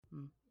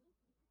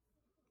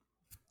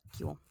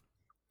Cool.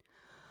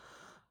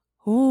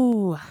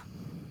 Ooh.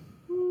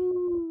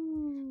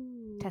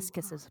 Test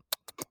kisses.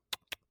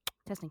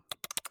 Testing.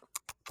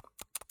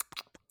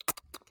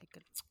 Okay,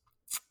 good.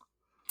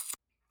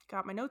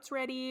 Got my notes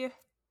ready.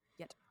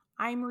 Yet.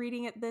 I'm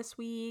reading it this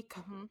week.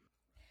 Mm-hmm.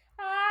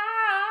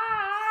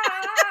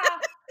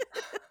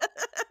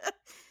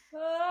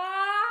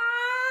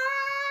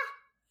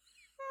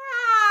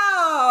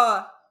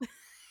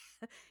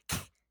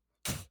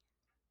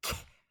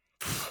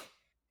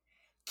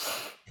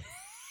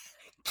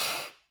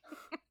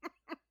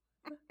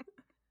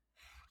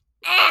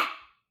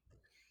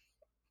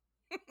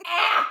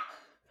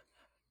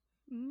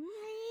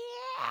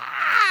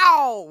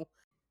 Meow.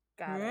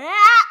 Got it.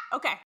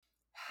 Okay.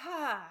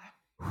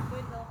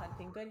 Good hill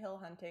hunting. Good hill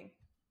hunting.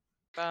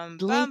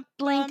 Blink,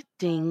 blink,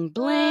 ding,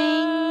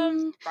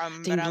 bling.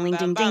 Ding, ding, ding,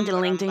 ding, ding,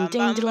 ding, ding,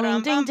 ding,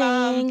 ding,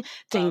 ding.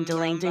 Ding, ding,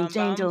 ding, ding,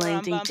 ding,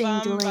 ding, ding,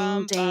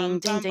 ding, ding, ding, ding,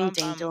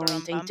 ding,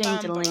 ding,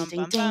 ding,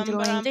 ding, ding,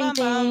 ding, ding, ding,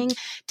 ding.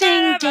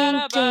 Ding, ding,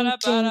 ding, ding,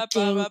 ding, ding,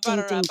 ding, ding,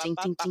 ding, ding,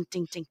 ding, ding, ding, ding,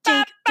 ding,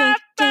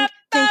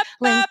 ding,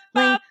 ling, ling,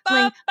 ling,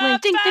 ling,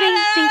 ding, ding, ding, ding,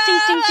 ding, ding,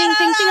 ding,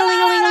 ding, a ling,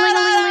 a ling, a ling, a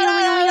ling, a ling, a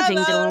ling, a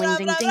ling,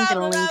 ding, ding, ding,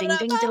 ding, ding, ding, ding,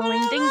 ding,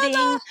 ding, ding,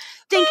 ding.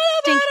 Dink,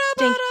 dink,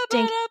 dink, dink,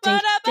 dink, ding,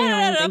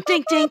 ding,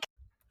 dink, dink.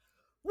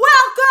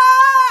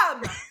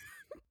 Welcome!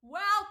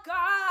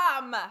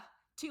 Welcome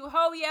to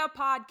Ho Yeah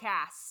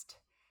Podcast.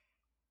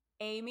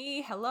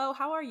 Amy, hello,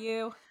 how are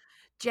you?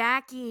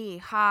 Jackie,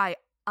 hi.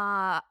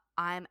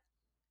 I'm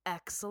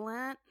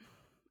excellent.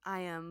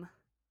 I am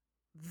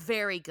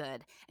very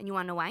good. And you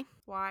want to know why?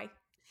 Why?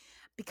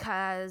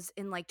 Because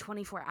in like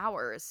 24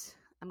 hours,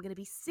 I'm going to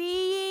be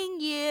seeing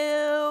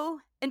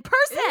you in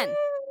person.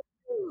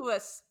 Ooh,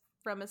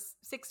 from a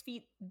 6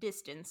 feet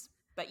distance.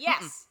 But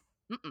yes.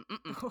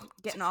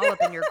 Getting all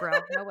up in your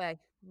grill. No way.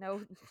 No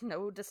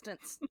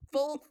distance.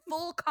 Full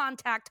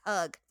contact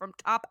hug from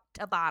top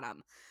to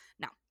bottom.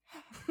 No.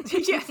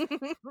 Yeah.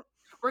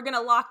 We're going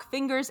to lock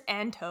fingers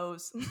and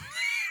toes.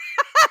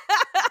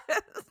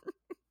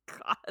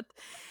 God.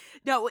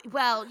 No,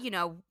 well, you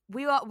know,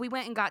 we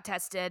went and got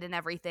tested and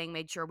everything,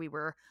 made sure we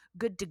were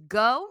good to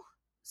go.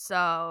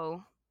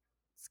 So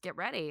let's get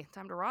ready.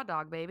 Time to raw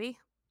dog, baby.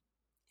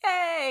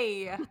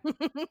 Hey!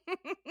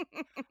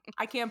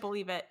 I can't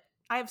believe it.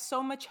 I have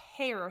so much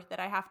hair that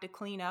I have to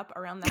clean up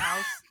around the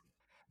house.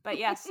 But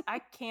yes,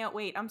 I can't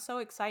wait. I'm so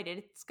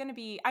excited. It's going to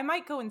be, I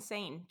might go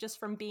insane just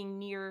from being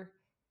near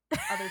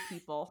other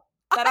people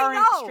that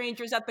aren't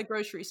strangers at the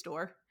grocery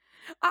store.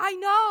 I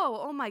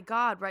know. Oh my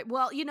God. Right.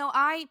 Well, you know,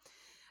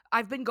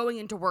 I've been going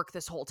into work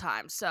this whole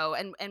time. So,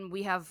 and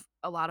we have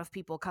a lot of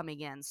people coming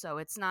in. So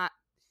it's not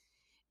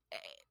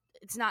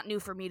new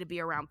for me to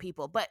be around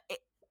people, but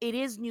it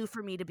is new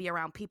for me to be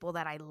around people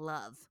that I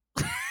love,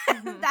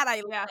 that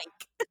I like.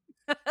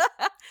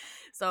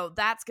 So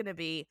that's going to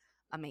be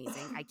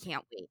amazing. I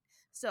can't wait.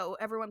 So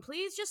everyone,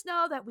 please just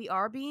know that we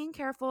are being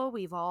careful.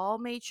 We've all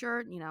made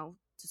sure, you know,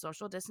 to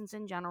social distance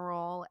in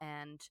general.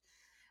 And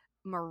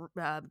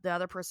the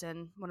other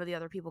person, one of the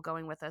other people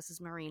going with us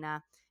is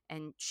Marina.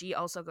 And she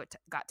also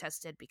got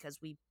tested because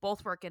we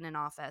both work in an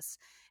office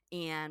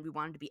and we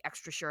wanted to be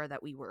extra sure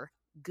that we were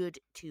good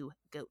to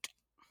go.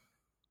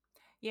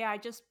 Yeah, I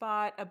just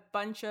bought a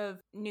bunch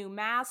of new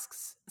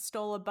masks,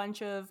 stole a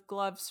bunch of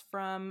gloves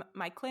from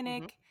my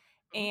clinic,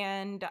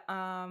 and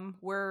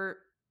we're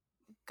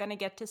going to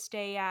get to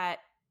stay at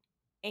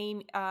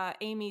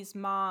Amy's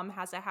mom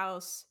has a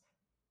house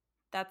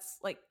that's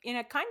like in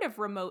a kind of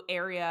remote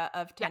area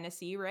of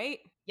Tennessee, right?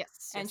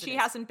 Yes. And she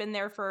hasn't been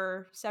there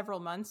for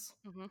several months.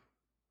 Mm-hmm.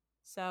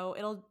 So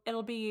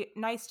it'll be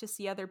nice to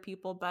see other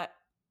people, but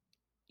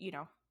you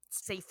know,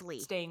 safely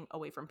staying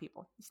away from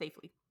people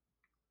safely.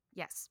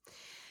 Yes.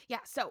 Yeah,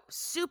 so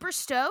super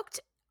stoked.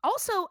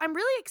 Also, I'm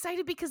really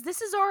excited because this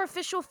is our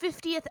official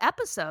 50th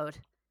episode.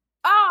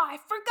 Oh, I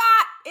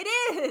forgot. It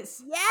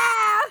is.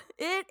 Yeah,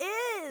 it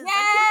is. Yay!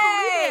 I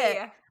can't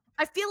believe it.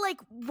 I feel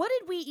like, what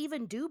did we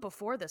even do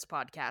before this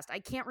podcast? I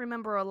can't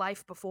remember a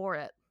life before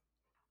it.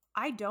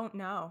 I don't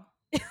know.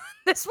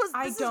 This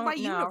is my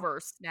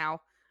universe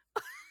now.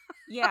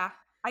 Yeah,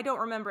 I don't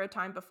remember a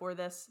time before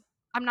this.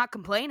 I'm not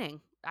complaining.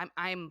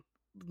 I'm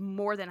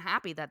more than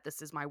happy that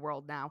this is my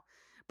world now.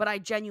 But I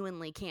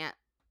genuinely can't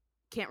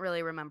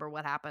really remember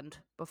what happened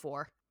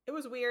before. It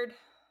was weird.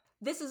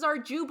 This is our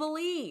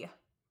Jubilee.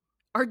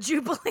 Our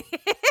Jubilee.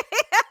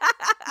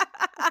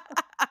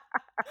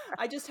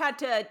 I just had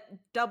to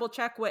double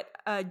check what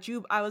I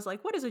was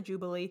like, what is a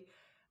Jubilee?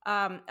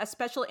 A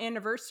special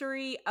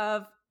anniversary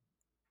of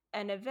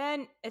an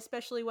event,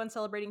 especially one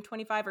celebrating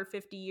 25 or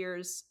 50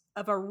 years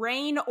of a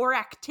reign or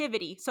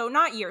activity. So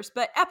not years,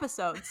 but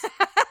episodes.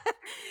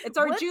 It's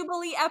our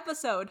Jubilee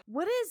episode.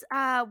 What is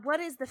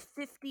the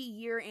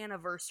 50-year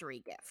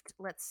anniversary gift?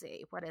 Let's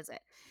see. What is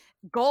it?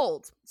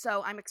 Gold.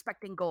 So I'm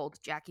expecting gold,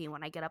 Jackie,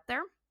 when I get up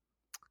there.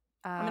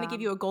 I'm going to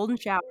give you a golden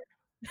shower.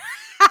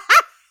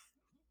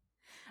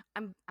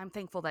 I'm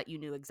thankful that you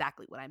knew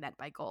exactly what I meant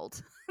by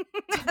gold.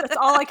 That's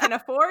all I can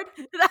afford.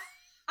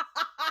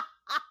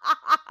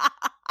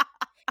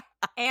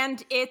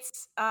 And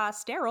it's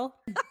sterile.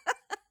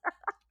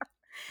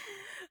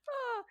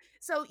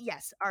 So,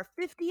 yes, our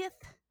 50th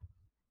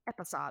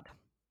episode.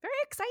 Very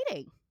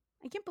exciting.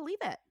 I can't believe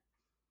it.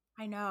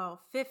 I know.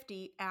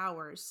 50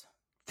 hours.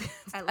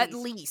 At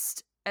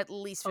least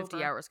 50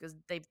 over. hours, because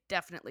they've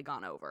definitely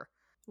gone over.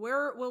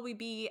 Where will we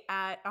be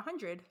at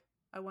 100?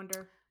 I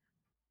wonder.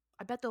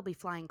 I bet they'll be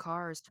flying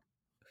cars.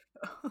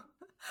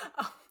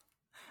 Oh,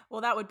 well,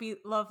 that would be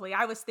lovely.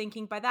 I was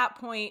thinking by that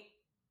point,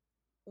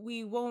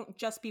 we won't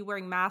just be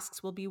wearing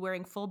masks. We'll be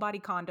wearing full body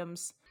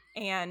condoms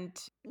and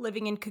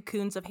living in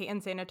cocoons of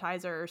hand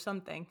sanitizer or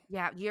something.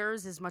 Yeah,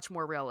 yours is much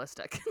more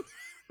realistic.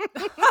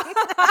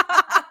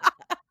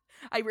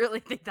 I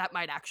really think that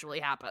might actually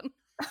happen.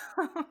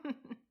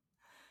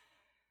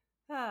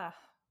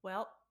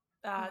 Well,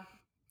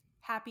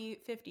 happy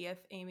 50th,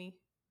 Amy.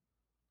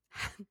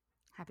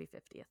 Happy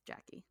 50th,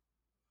 Jackie.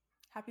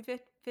 Happy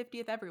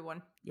 50th,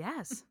 everyone.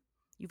 Yes.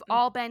 You've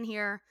all been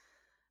here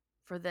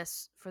for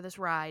this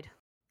ride.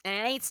 And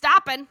it ain't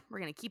stopping. We're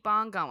going to keep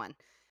on going.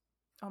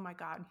 Oh my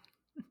God.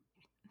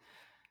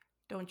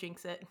 Don't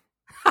jinx it.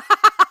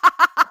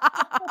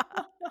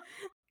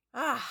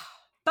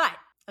 But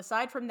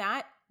aside from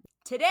that,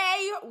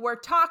 today we're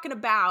talking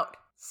about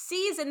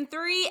Season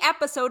 3,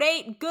 Episode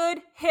 8,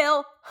 Good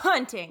Hill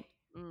Hunting.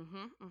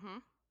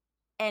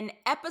 An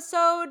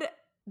episode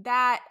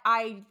that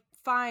I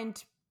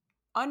find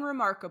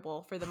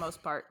unremarkable for the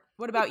most part.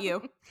 What about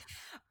you?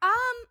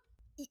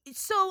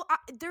 So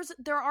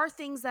there are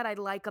things that I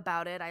like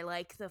about it. I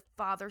like the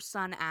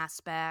father-son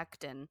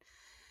aspect, and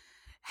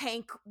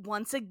Hank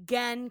once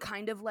again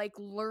kind of like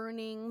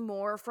learning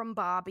more from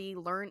Bobby,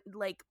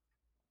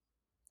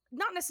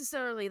 not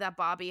necessarily that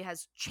Bobby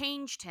has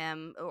changed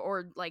him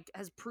or like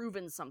has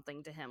proven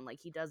something to him like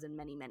he does in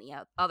many, many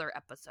other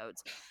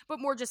episodes,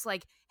 but more just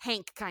like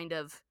Hank kind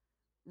of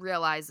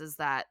realizes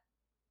that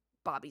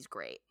Bobby's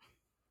great.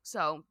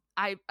 So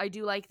I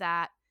do like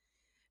that.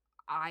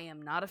 I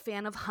am not a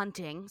fan of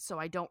hunting, so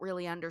I don't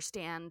really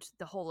understand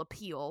the whole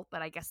appeal,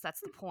 but I guess that's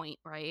the point,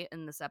 right,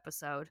 in this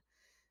episode,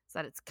 is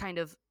that it's kind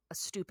of a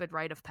stupid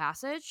rite of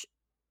passage,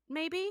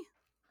 maybe?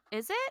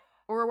 Is it?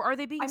 Or are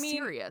they being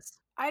serious?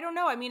 I don't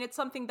know. I mean, it's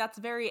something that's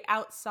very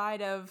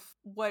outside of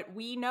what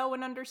we know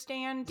and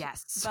understand.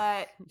 Yes.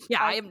 But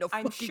yeah, I have no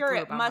I'm sure clue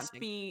it about must hunting.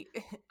 be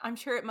I'm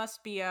sure it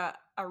must be a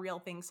real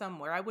thing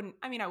somewhere. I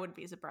wouldn't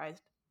be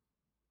surprised.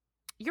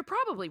 You're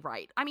probably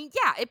right. I mean,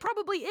 yeah, it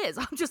probably is.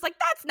 I'm just like,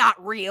 that's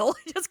not real,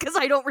 just because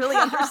I don't really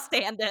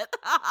understand it.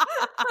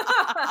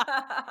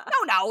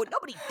 No,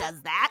 nobody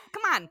does that.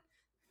 Come on.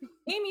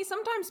 Amy,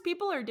 sometimes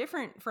people are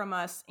different from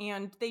us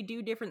and they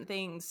do different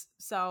things.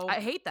 So I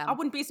hate them. I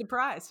wouldn't be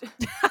surprised.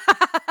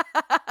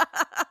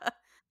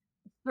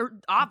 They're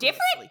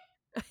obviously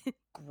different?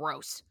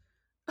 Gross.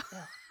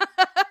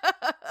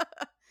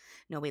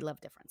 No, we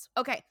love difference.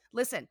 Okay,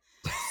 listen.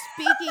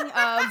 Speaking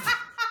of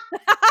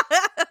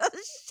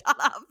shut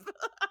up.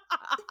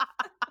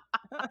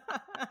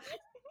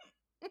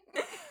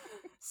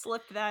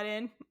 Slipped that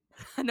in.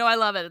 No, I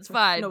love it. It's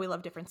fine. No, we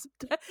love difference.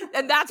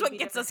 And that's what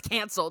gets us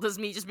canceled, is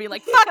me just being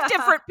like, fuck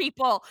different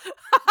people.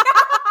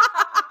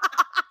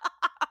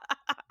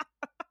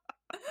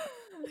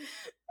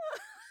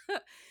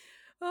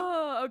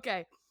 Oh,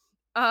 okay.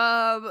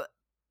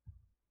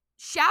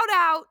 Shout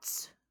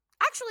outs.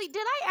 Actually,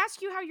 did I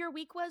ask you how your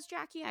week was,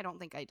 Jackie? I don't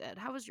think I did.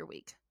 How was your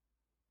week?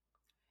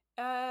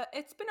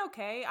 It's been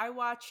okay. I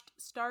watched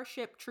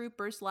Starship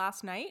Troopers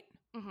last night.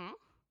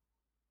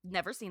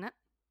 Never seen it.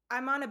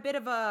 I'm on a bit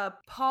of a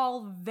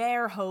Paul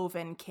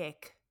Verhoeven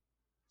kick.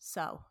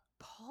 So.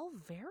 Paul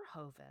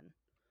Verhoeven?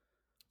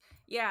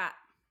 Yeah.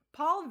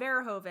 Paul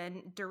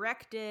Verhoeven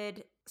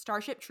directed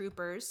Starship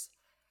Troopers,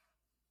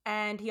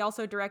 and he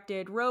also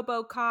directed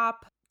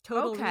RoboCop,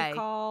 Total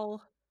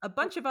Recall, a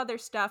bunch of other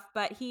stuff,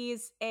 but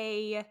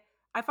I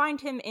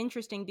find him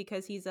interesting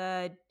because he's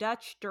a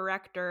Dutch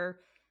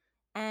director,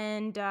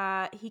 and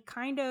he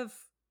kind of,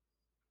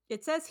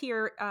 it says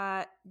here,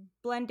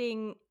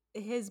 blending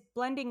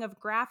of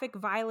graphic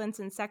violence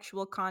and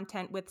sexual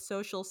content with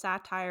social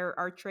satire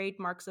are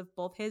trademarks of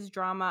both his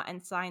drama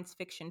and science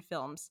fiction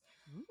films.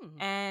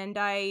 And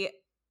RoboCop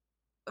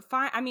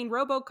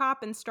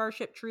and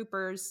Starship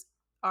Troopers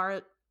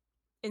are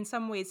in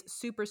some ways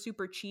super,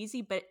 super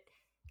cheesy, but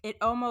it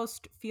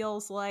almost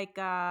feels like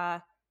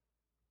there's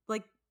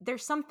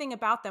something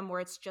about them where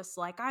it's just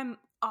like, I'm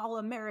all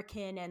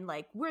American and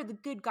like we're the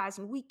good guys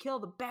and we kill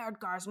the bad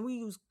guys and we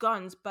use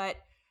guns. But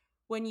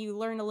when you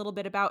learn a little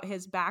bit about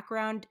his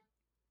background,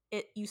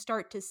 you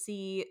start to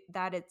see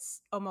that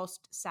it's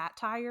almost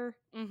satire.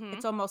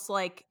 It's almost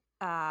like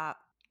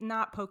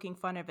not poking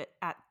fun of it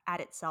at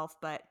itself,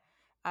 but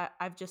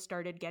I've just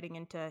started getting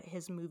into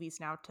his movies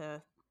now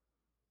to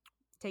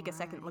take a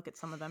second look at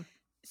some of them.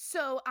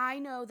 So I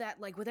know that,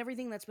 like, with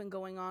everything that's been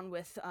going on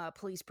with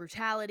police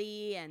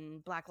brutality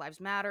and Black Lives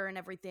Matter and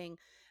everything,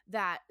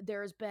 that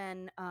there's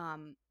been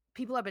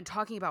people have been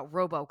talking about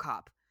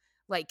RoboCop.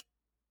 Like,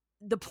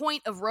 the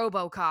point of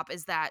RoboCop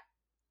is that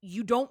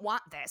you don't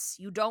want this.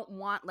 You don't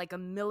want like a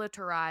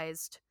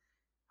militarized,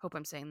 hope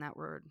I'm saying that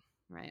word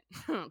right,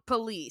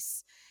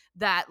 police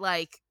that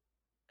like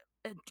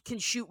can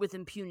shoot with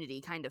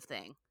impunity kind of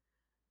thing.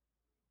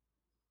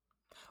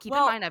 Keep in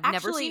mind, I've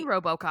never seen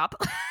RoboCop,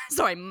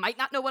 so I might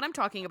not know what I'm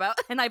talking about,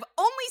 and I've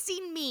only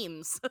seen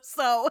memes,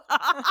 so...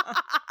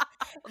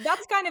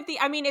 That's kind of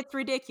it's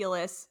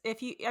ridiculous.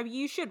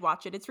 You should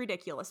watch it. It's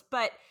ridiculous.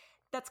 But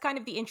that's kind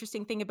of the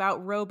interesting thing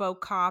about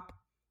RoboCop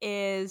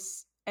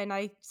is, and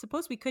I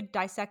suppose we could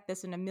dissect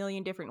this in a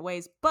million different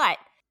ways, but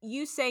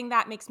you saying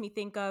that makes me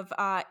think of,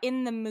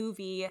 in the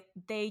movie,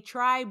 they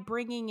try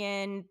bringing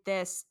in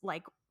this,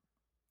 like,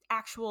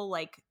 actual,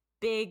 like,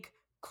 big,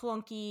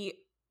 clunky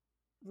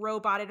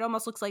robot. It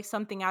almost looks like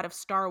something out of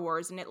Star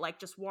Wars, and it, like,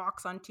 just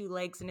walks on two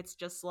legs, and it's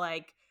just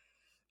like,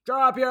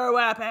 drop your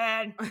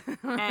weapon!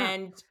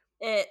 And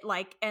it,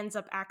 like, ends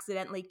up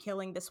accidentally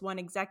killing this one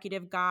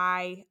executive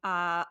guy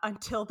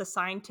until the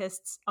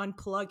scientists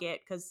unplug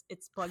it because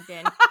it's plugged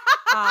in.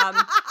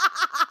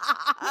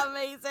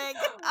 Amazing.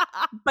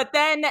 But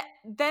then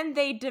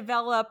they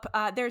develop,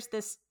 there's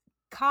this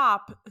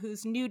cop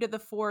who's new to the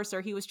force,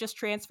 or he was just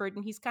transferred,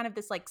 and he's kind of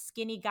this, like,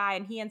 skinny guy,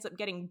 and he ends up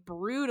getting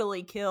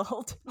brutally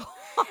killed.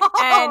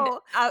 And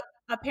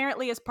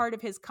apparently as part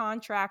of his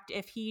contract,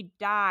 if he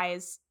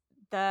dies,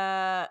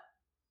 I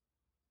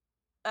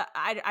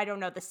don't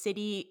know, the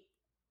city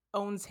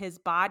owns his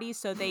body,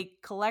 so they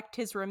collect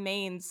his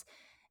remains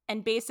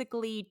and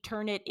basically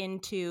turn it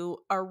into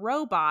a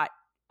robot,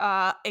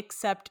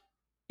 except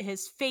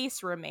his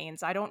face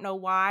remains. I don't know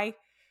why,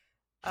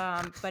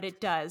 but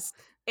it does.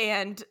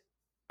 And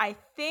I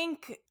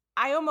think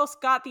I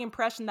almost got the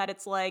impression that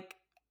it's like,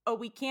 oh,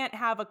 we can't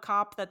have a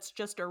cop that's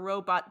just a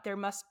robot. There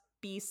must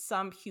be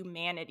some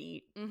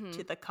humanity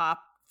to the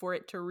cop for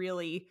it to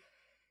really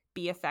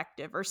be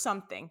effective or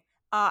something.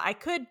 I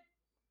could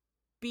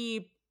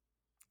be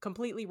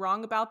completely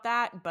wrong about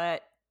that,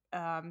 but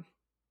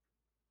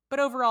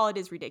overall it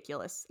is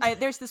ridiculous.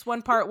 There's this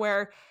one part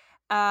where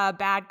a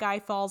bad guy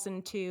falls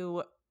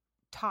into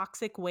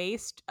toxic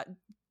waste.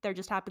 There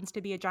just happens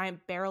to be a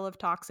giant barrel of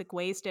toxic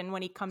waste, and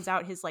when he comes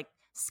out, his, like,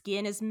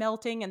 skin is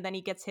melting, and then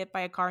he gets hit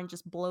by a car and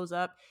just blows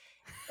up.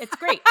 It's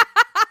great.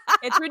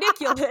 It's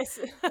ridiculous.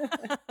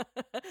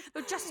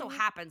 There just so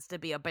happens to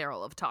be a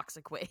barrel of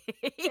toxic waste.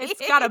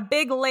 It's got a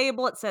big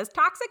label. It says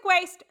toxic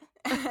waste.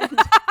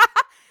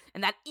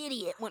 And that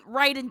idiot went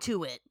right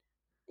into it.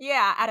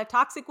 Yeah, at a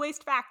toxic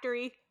waste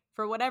factory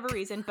for whatever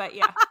reason. But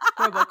yeah,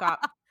 RoboCop.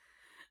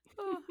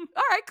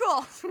 All right,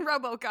 cool.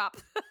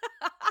 RoboCop.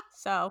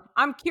 So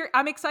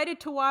I'm excited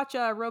to watch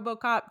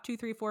RoboCop 2,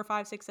 3, 4,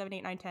 5, 6, 7,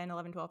 8, 9, 10,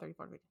 11, 12, 13,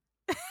 14,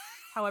 15.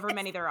 However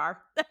many there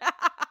are.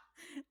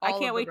 I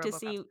can't wait to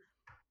see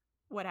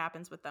what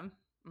happens with them.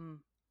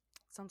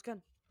 Sounds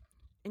good.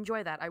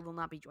 Enjoy that. I will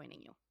not be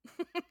joining you.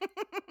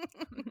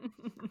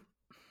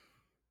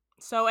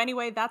 So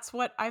anyway, that's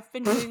what I've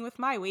been doing with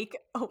my week.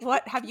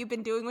 What have you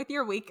been doing with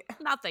your week?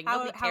 Nothing.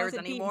 Nobody cares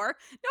anymore.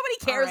 Been? Nobody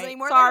cares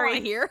anymore. Sorry. They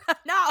don't want to hear.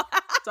 No.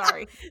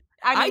 Sorry.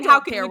 I mean, how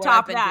can you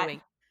top that?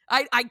 Doing.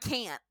 I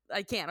can't.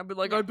 I've been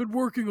like, I've been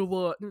working a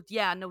lot.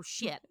 Yeah, no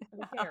shit.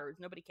 Who cares?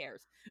 Nobody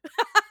cares.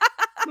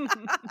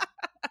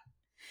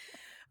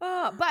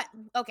 But,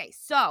 okay,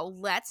 so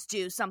let's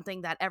do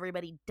something that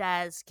everybody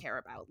does care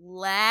about.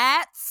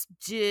 Let's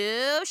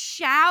do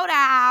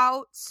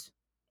shout-outs.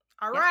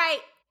 All right.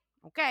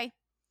 Okay.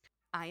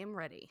 I am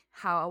ready.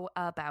 How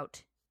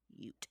about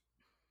you?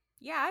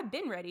 Yeah, I've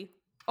been ready.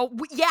 Oh,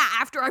 yeah,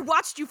 after I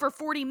watched you for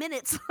 40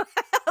 minutes.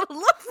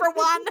 Look for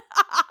one.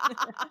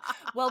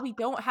 Well, we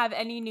don't have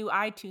any new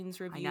iTunes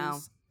reviews. I know.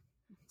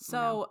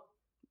 So,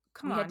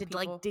 come on, we had to, people.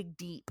 like, dig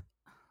deep.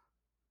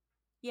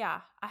 Yeah,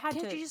 I had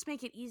Can't you just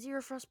make it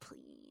easier for us,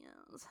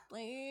 please?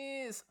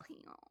 Please.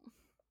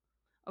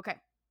 Okay.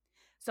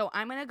 So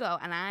I'm going to go,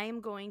 and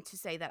I'm going to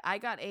say that I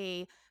got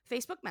a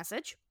Facebook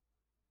message,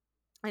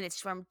 and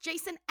it's from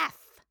Jason F.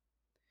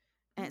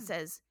 And it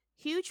says,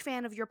 huge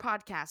fan of your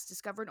podcast,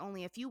 discovered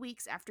only a few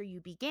weeks after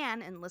you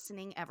began and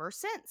listening ever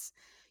since.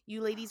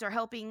 You ladies are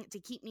helping to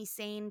keep me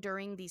sane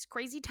during these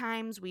crazy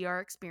times we are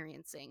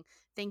experiencing.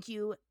 Thank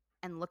you,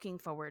 and looking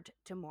forward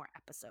to more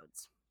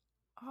episodes.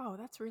 Oh,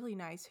 that's really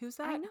nice. Who's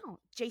that? I know.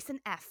 Jason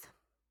F.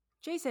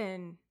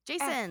 Jason.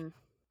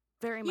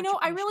 Very much. You know,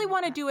 I really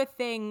want to do a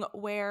thing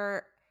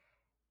where,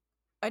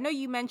 I know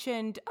you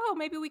mentioned, oh,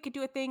 maybe we could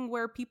do a thing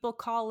where people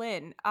call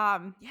in.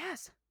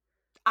 Yes.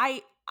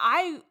 I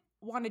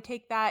want to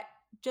take that,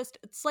 just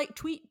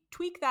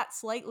tweak that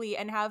slightly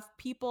and have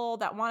people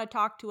that want to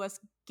talk to us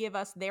give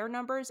us their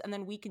numbers, and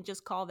then we can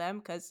just call them,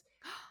 because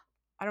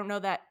I don't know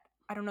that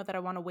I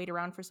want to wait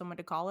around for someone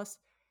to call us.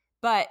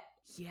 But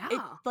yeah,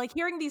 like,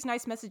 hearing these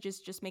nice messages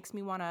just makes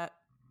me want to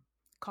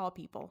call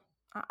people.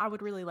 I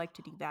would really like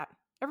to do that.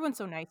 Everyone's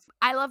so nice.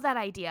 I love that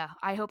idea.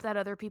 I hope that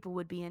other people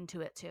would be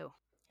into it too.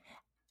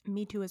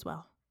 Me too as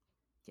well.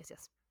 Yes.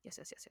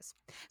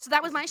 So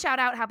that was my shout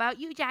out. How about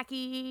you,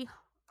 Jackie?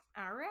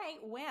 All right.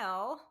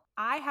 Well,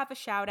 I have a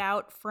shout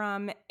out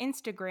from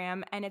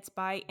Instagram, and it's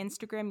by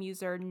Instagram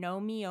user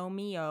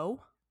NoMeOMeO.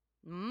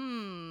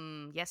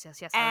 Yes.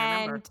 I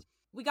remember. And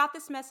we got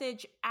this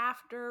message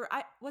after,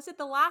 was it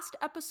the last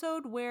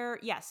episode where,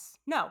 yes.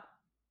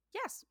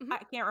 Mm-hmm. I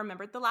can't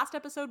remember. The last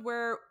episode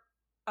where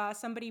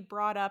somebody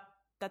brought up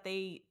that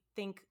they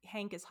think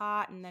Hank is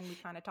hot, and then we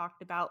kind of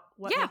talked about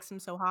what Yeah. makes him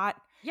so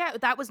hot. Yeah,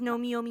 that was No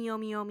Mio Mio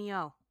Mio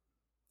Mio.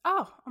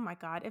 Oh my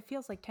God. It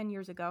feels like 10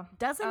 years ago.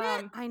 Doesn't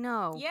it? I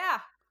know. Yeah.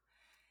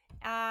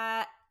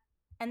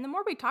 And the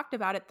more we talked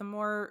about it, the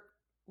more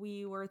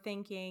we were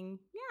thinking,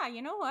 yeah,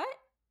 you know what?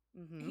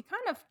 Mm-hmm. He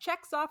kind of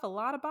checks off a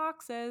lot of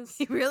boxes.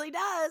 He really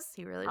does.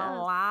 He really does.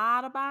 A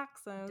lot of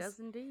boxes. He does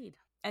indeed.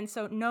 And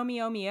so No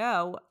Mio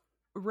Mio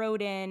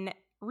wrote in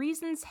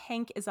reasons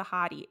Hank is a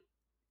hottie.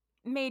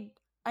 Made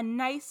a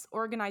nice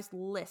organized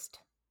list.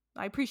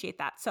 I appreciate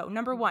that. So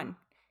number one,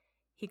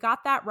 he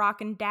got that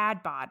rockin'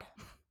 dad bod.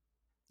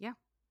 Yeah.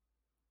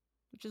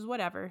 Which is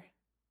whatever.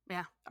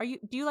 Yeah.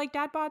 Do you like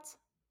dad bods?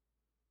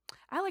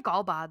 I like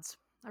all bods.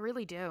 I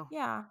really do.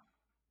 Yeah.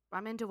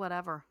 I'm into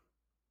whatever.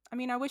 I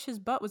mean, I wish his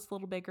butt was a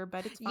little bigger,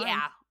 but it's fine.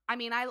 Yeah. I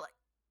mean, I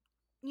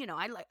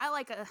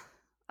like a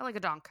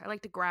donk. I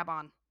like to grab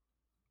on.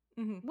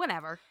 Mm-hmm.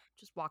 Whenever.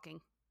 Just walking.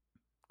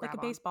 Like a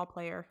grab on. baseball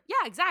player.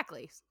 Yeah,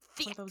 exactly.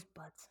 Thick. With those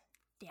butts.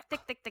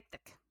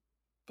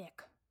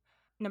 Thick.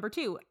 Number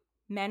two,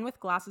 men with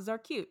glasses are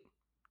cute.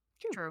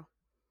 True.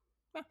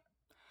 Yeah.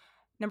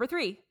 Number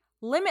three,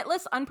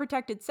 limitless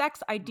unprotected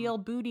sex, ideal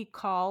booty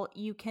call.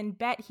 You can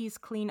bet he's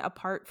clean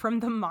apart from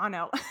the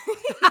mono.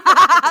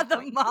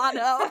 The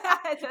mono.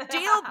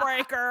 Deal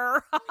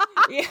breaker.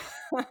 Yeah.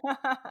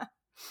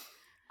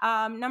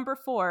 Number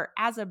four,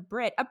 as a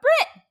Brit,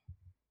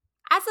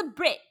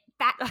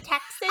 that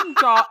Texan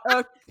got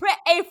a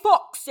pretty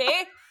foxy.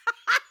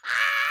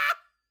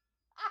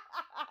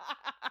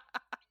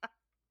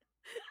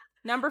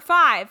 Number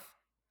five,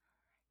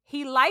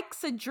 he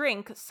likes a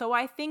drink, so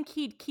I think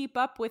he'd keep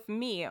up with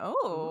me.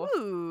 Oh,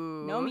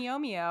 Ooh. No Mio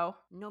Mio.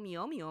 No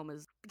Mio Mio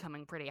is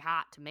becoming pretty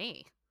hot to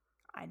me.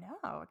 I know.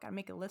 I gotta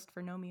make a list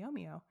for No Mio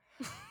Mio.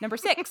 Number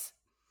six,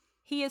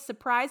 he is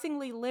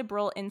surprisingly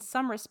liberal in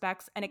some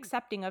respects and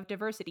accepting of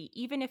diversity,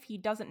 even if he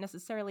doesn't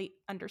necessarily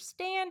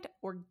understand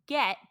or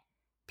get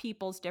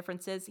people's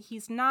differences.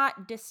 He's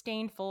not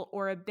disdainful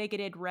or a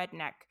bigoted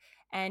redneck,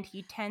 and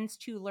he tends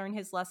to learn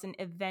his lesson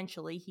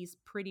eventually. He's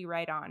pretty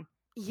right on.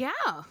 Yeah.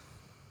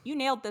 You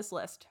nailed this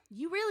list.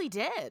 You really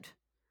did.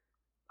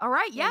 All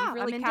right, yeah. You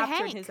really I'm into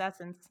captured Hank. his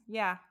essence.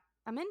 Yeah.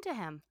 I'm into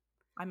him.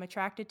 I'm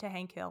attracted to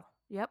Hank Hill.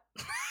 Yep.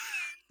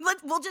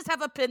 We'll just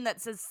have a pin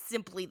that says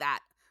simply that.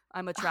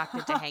 I'm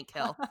attracted to Hank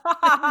Hill.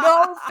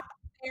 No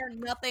fair,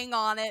 nothing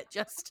on it.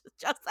 Just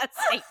that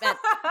statement.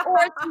 Or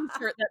a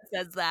t-shirt that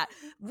says that.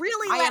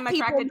 Really I am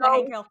attracted to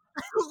Hank Hill.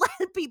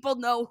 Let people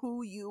know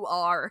who you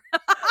are.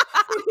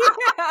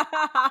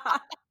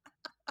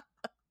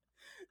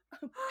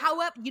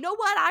 However, you know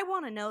what I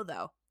want to know,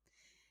 though?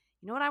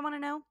 You know what I want to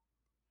know?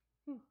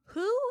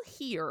 Who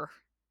here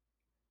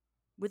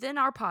within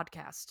our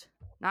podcast,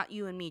 not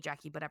you and me,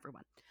 Jackie, but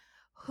everyone,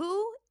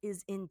 who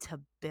is into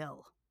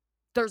Bill?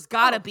 There's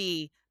gotta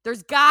be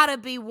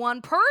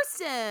one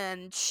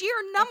person. Sheer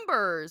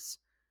numbers.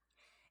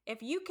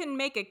 If you can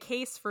make a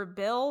case for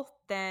Bill,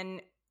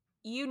 then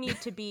you need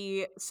to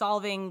be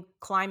solving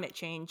climate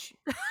change.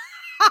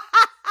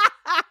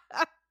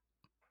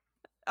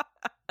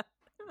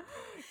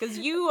 Because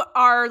you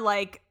are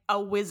like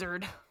a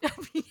wizard.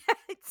 Yeah,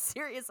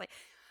 seriously.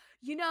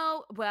 You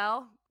know,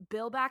 well,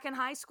 Bill back in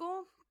high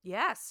school,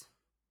 yes.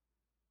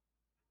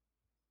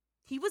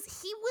 He was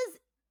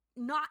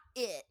not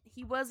it.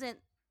 He wasn't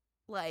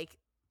like,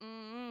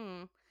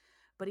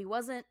 but he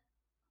wasn't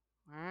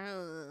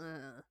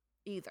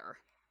either.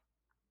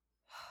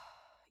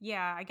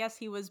 Yeah, I guess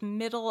he was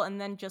middle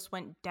and then just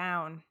went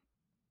down.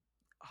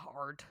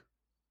 Hard.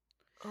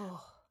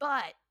 Oh.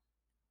 But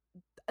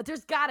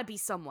there's got to be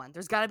someone.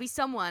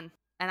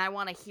 And I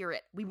want to hear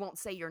it. We won't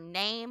say your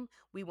name.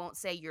 We won't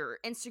say your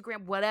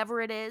Instagram,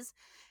 whatever it is.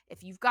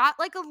 If you've got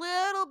like a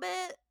little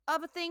bit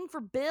of a thing for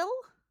Bill,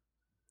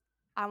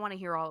 I want to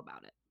hear all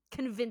about it.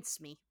 Convince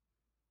me.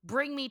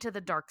 Bring me to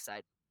the dark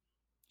side.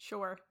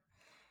 Sure.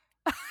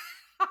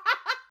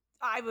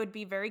 I would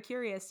be very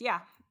curious.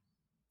 Yeah.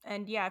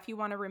 And yeah, if you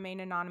want to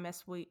remain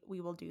anonymous, we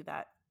will do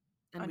that.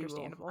 And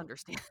understandable.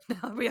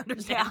 We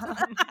understand. Yeah.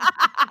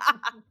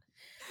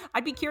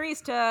 I'd be curious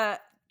to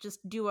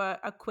just do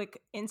a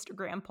quick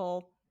Instagram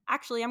poll.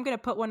 Actually, I'm going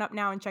to put one up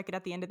now and check it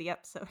at the end of the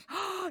episode.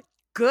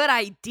 Good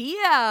idea.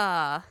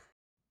 All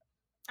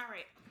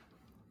right.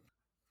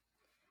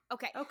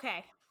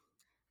 Okay.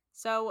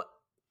 So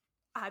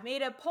I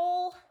made a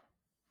poll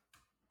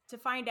to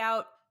find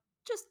out,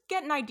 just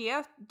get an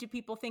idea. Do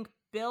people think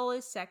Bill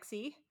is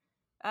sexy?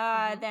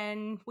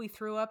 Then we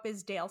threw up,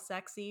 is Dale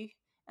sexy?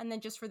 And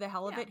then just for the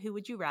hell of it, who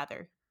would you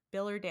rather?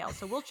 Bill or Dale?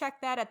 So we'll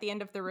check that at the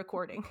end of the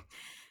recording.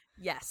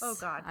 Yes. Oh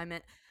God.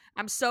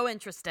 I'm so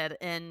interested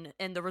in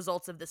the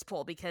results of this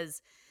poll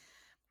because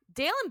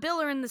Dale and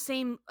Bill are in the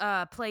same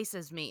place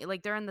as me.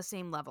 Like they're in the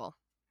same level,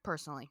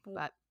 personally.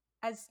 But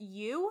as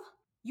you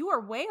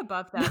are way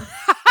above them. No.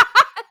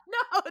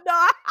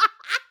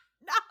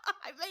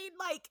 I mean,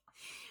 like,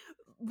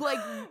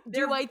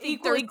 do I think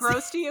equally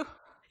gross to you?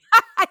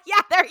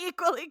 Yeah, they're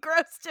equally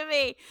gross to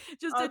me,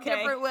 just in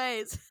different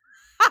ways.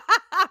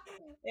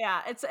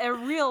 Yeah, it's a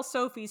real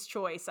Sophie's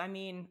choice. I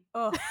mean,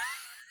 oh.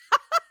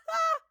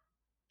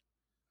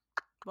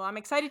 Well, I'm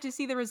excited to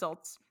see the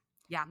results.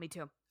 Yeah, me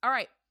too. All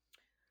right.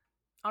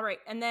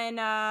 And then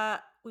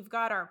we've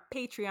got our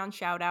Patreon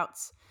shout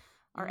outs,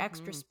 our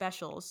extra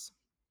specials.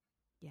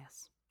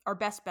 Yes. Our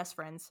best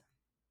friends.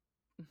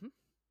 Mm-hmm.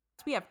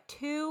 So we have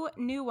 2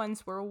 new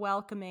ones we're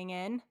welcoming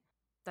in.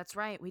 That's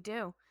right, we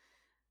do.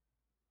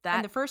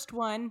 And the first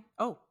one,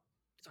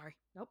 sorry.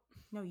 Nope.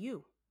 No,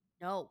 you.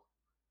 No.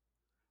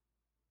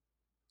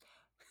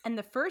 And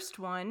the first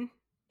one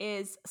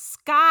is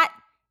Scott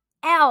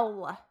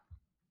L.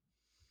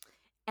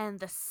 And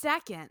the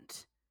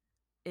second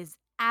is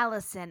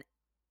Allison.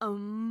 Yay.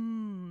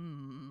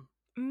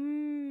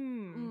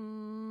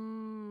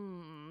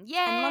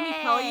 And let me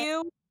tell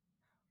you,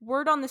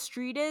 word on the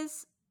street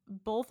is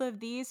both of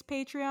these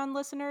Patreon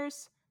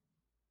listeners,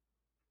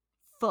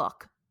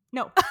 fuck.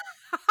 No.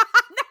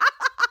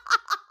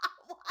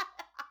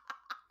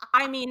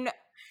 I mean,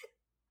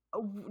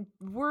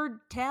 word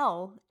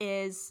tell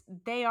is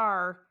they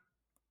are.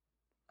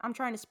 I'm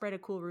trying to spread a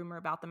cool rumor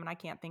about them, and I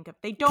can't think of.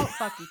 They don't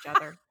fuck each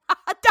other.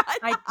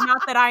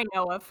 Not that I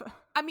know of.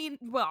 I mean,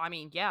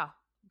 yeah.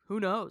 Who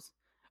knows?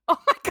 Oh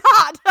my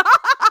god!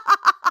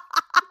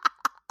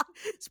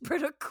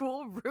 Spread a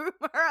cool rumor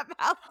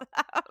about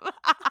them.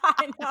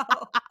 I know.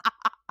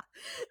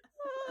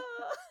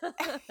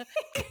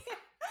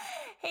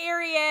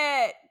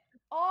 Harriet!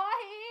 Oh,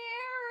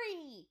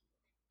 Harry!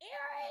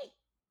 Harry!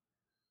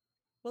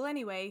 Well,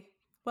 anyway,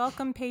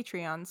 welcome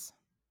Patreons.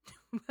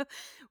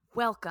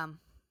 Welcome.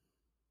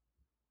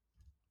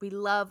 We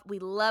love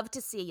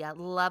to see ya.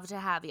 Love to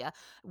have ya.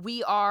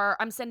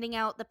 I'm sending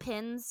out the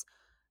pins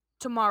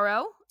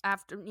tomorrow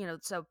after,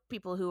 so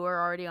people who are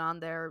already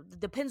on there,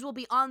 the pins will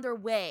be on their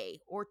way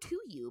or to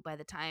you by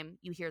the time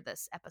you hear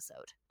this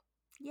episode.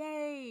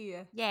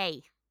 Yay.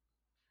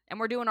 And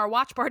we're doing our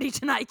watch party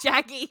tonight,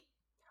 Jackie.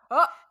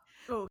 Oh.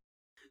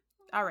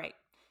 All right.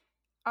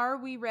 Are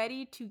we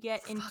ready to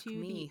get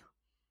into the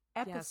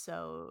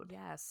episode?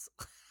 Yes.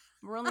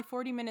 We're only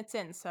 40 minutes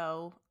in,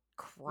 so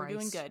we're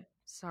doing good.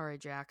 Sorry,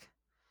 Jack.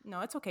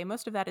 No, it's okay.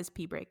 Most of that is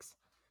pee breaks.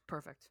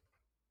 Perfect.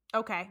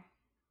 Okay.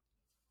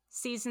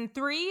 Season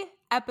 3,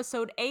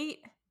 Episode 8,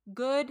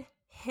 Good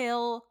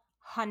Hill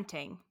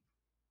Hunting.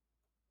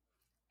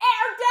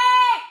 Air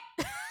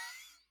day!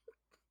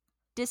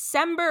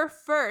 December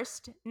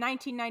 1st,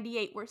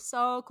 1998. We're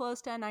so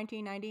close to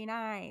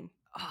 1999.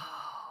 Oh,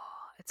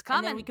 it's coming.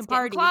 And then we can it's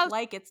party close.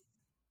 like it's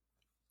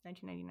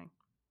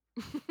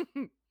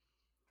 1999.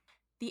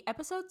 The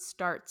episode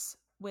starts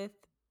with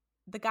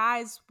the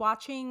guys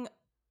watching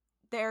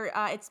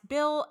it's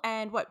Bill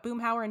and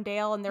Boomhauer and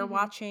Dale, and they're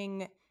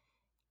watching,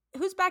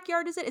 whose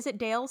backyard is it? Is it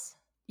Dale's?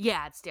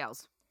 Yeah, it's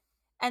Dale's.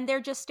 And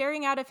they're just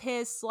staring out of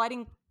his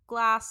sliding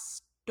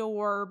glass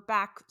door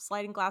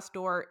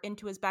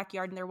into his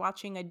backyard, and they're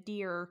watching a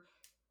deer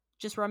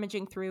just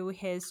rummaging through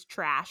his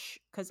trash,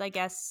 because I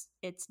guess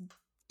it's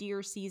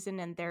deer season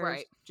and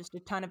there's just a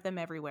ton of them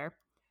everywhere.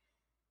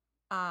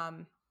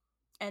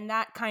 And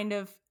that kind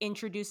of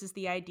introduces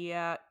the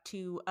idea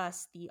to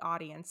us, the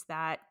audience,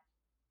 that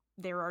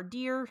there are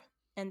deer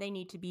and they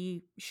need to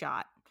be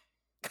shot.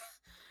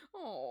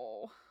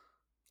 Oh.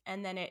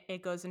 And then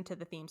it goes into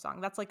the theme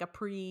song. That's like a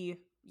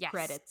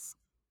pre-credits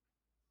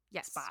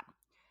spot.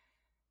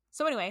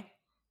 So anyway,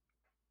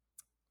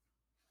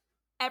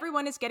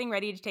 everyone is getting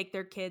ready to take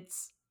their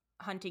kids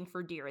hunting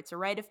for deer. It's a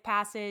rite of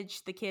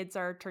passage. The kids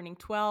are turning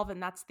 12,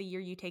 and that's the year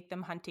you take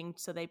them hunting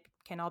so they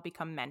can all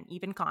become men,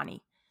 even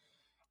Connie.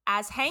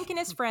 As Hank and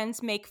his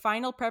friends make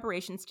final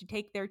preparations to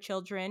take their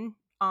children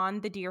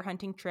on the deer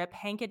hunting trip,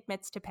 Hank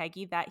admits to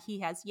Peggy that he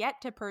has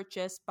yet to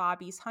purchase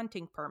Bobby's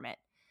hunting permit.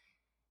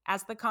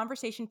 As the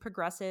conversation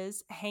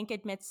progresses, Hank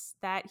admits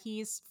that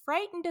he's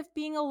frightened of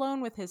being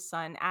alone with his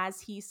son, as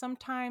he's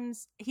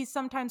sometimes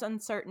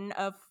uncertain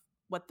of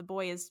what the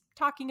boy is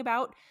talking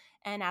about,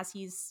 and as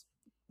he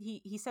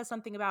says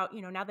something about,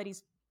 now that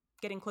he's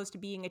getting close to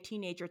being a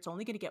teenager, it's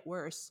only going to get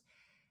worse.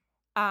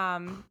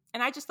 And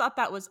I just thought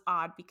that was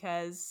odd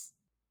because,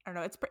 I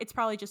don't know, it's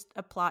probably just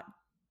a plot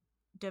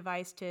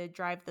device to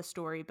drive the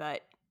story,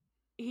 but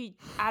he,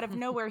 out of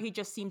nowhere, he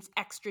just seems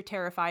extra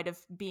terrified of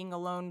being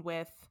alone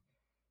with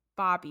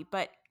Bobby.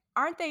 But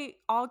aren't they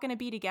all going to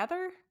be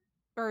together?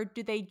 Or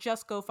do they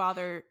just go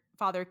father,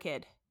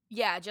 kid?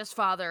 Yeah, just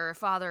father,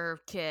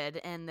 kid,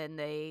 and then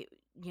they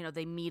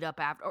meet up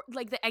after, or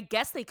I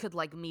guess they could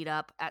meet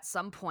up at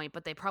some point,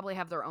 but they probably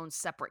have their own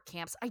separate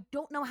camps. I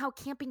don't know how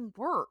camping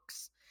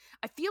works.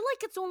 I feel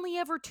like it's only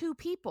ever 2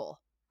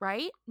 people,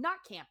 right? Not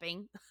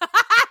camping.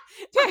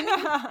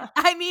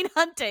 I mean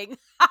hunting.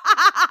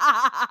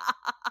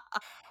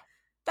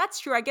 That's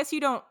true. I guess you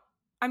don't.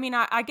 I mean,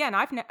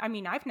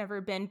 I've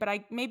never been,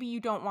 but maybe you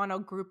don't want a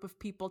group of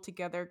people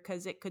together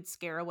because it could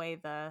scare away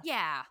the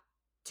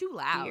too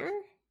loud deer.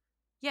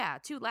 Yeah,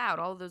 too loud.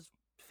 All those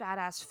fat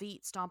ass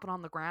feet stomping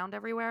on the ground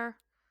everywhere.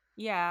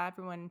 Yeah,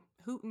 everyone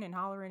hooting and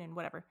hollering and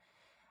whatever.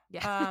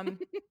 Yeah.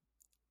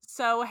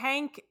 So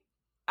Hank,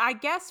 I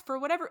guess for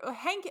whatever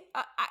Hank,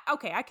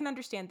 okay, I can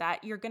understand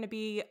that. You're going to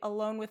be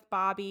alone with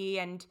Bobby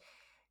and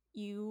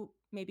you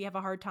maybe have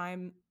a hard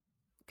time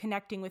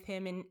connecting with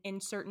him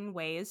in certain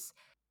ways.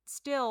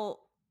 still,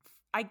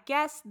 I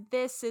guess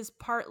this is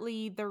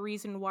partly the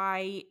reason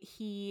why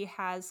he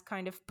has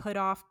kind of put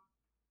off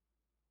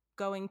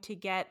going to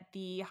get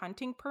the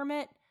hunting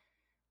permit,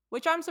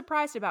 which I'm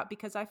surprised about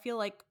because I feel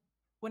like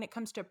when it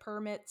comes to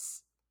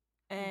permits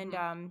and,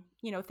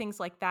 things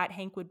like that,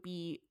 Hank would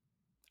be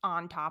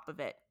on top of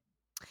it.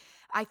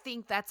 I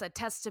think that's a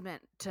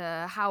testament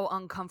to how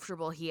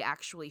uncomfortable he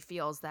actually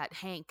feels that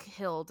Hank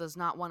Hill does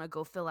not want to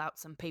go fill out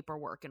some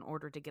paperwork in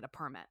order to get a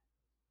permit.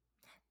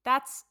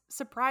 That's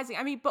surprising.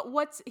 I mean, but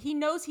he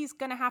knows he's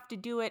going to have to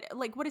do it.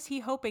 Like, what is he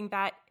hoping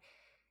that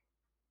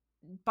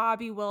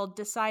Bobby will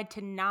decide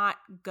to not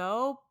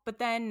go? But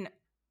then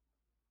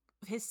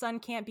his son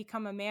can't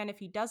become a man if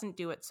he doesn't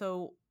do it.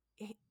 So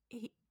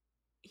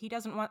he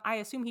doesn't want, I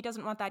assume he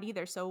doesn't want that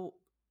either. So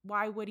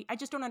why would he? I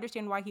just don't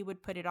understand why he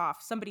would put it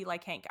off. Somebody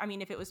like Hank. I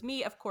mean, if it was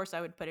me, of course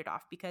I would put it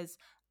off because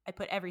I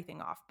put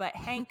everything off. But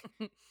Hank,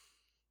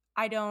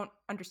 I don't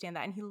understand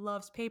that. And he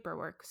loves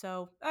paperwork.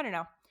 So I don't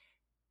know.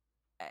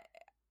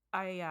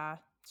 I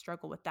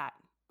struggle with that.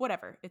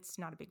 Whatever. It's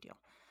not a big deal.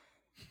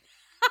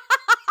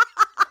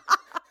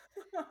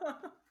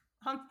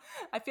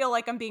 I feel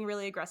like I'm being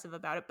really aggressive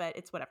about it, but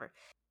it's whatever.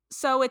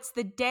 So it's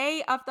the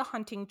day of the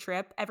hunting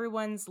trip.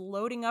 Everyone's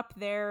loading up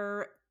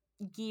their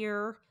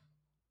gear,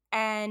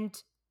 and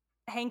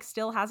Hank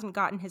still hasn't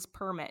gotten his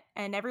permit.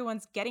 And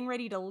everyone's getting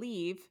ready to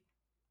leave.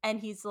 And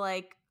he's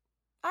like,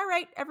 all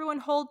right, everyone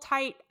hold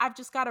tight. I've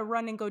just got to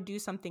run and go do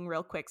something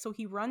real quick. So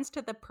he runs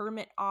to the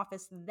permit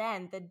office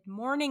then, the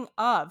morning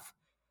of,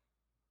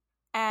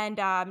 and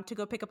to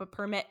go pick up a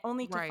permit,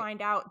 only to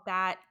find out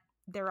that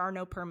there are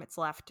no permits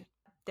left.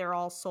 They're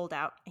all sold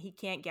out. He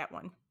can't get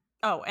one.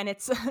 Oh, and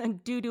it's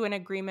due to an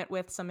agreement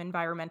with some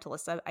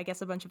environmentalists. I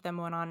guess a bunch of them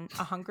went on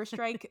a hunger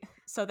strike,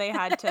 so they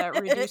had to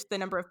reduce the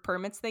number of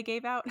permits they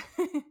gave out.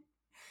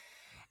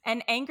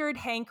 An angered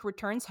Hank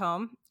returns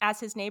home. As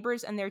his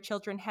neighbors and their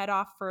children head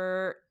off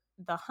for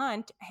the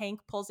hunt,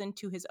 Hank pulls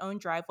into his own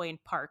driveway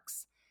and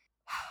parks.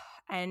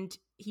 And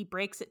he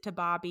breaks it to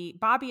Bobby.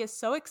 Bobby is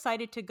so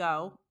excited to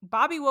go.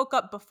 Bobby woke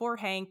up before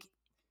Hank.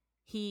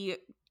 He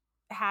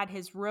had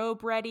his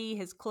robe ready,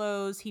 his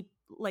clothes. He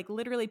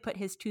literally put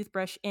his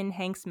toothbrush in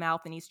Hank's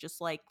mouth, and he's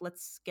just like,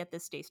 let's get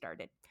this day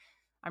started.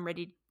 I'm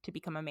ready to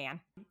become a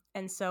man.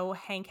 And so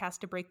Hank has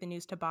to break the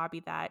news to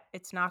Bobby that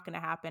it's not going to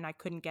happen. I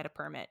couldn't get a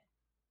permit.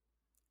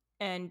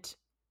 And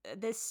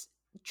this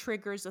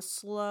triggers a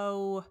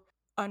slow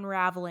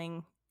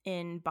unraveling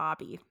in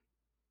Bobby,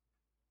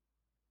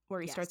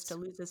 where he starts to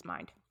lose his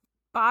mind.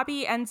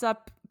 Bobby ends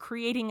up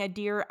creating a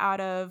deer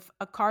out of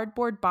a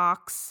cardboard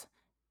box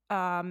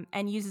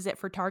and uses it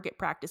for target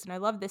practice. And I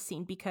love this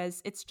scene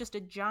because it's just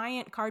a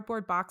giant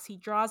cardboard box. He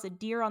draws a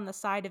deer on the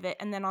side of it,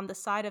 and then on the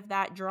side of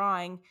that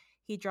drawing,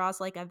 he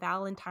draws like a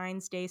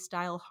Valentine's Day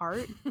style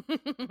heart.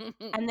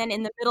 And then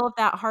in the middle of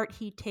that heart,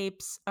 he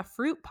tapes a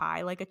fruit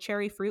pie, like a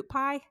cherry fruit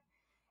pie.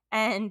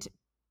 And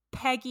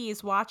Peggy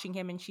is watching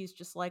him, and she's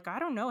just like, I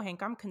don't know,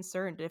 Hank, I'm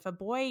concerned. If a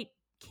boy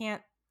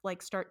can't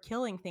start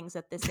killing things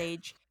at this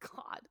age,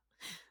 God,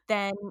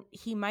 then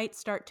he might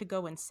start to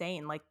go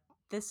insane. Like,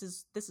 this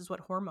is what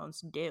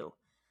hormones do.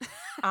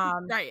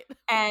 Right.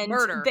 And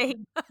murder.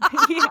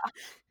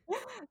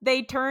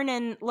 They turn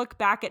and look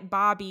back at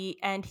Bobby,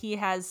 and he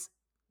has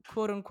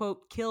quote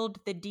unquote killed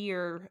the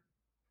deer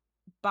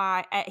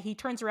he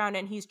turns around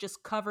and he's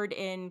just covered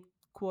in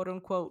quote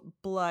unquote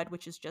blood,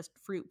 which is just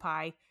fruit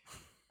pie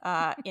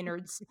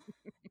innards.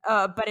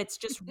 But it's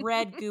just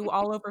red goo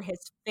all over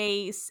his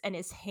face and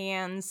his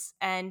hands,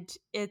 and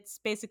it's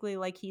basically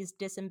like he's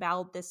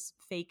disemboweled this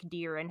fake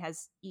deer and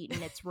has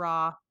eaten its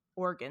raw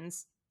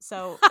organs.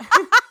 So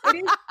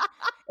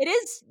it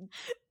is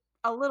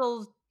a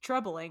little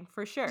troubling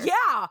for sure.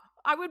 Yeah,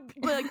 I would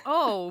be like,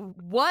 oh,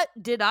 what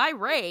did I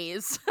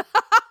raise?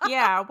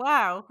 Yeah,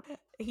 wow.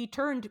 He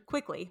turned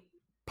quickly.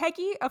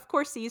 Peggy, of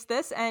course, sees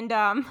this, and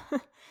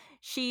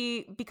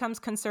she becomes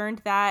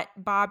concerned that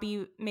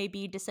Bobby may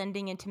be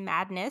descending into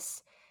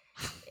madness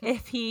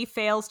if he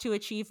fails to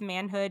achieve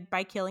manhood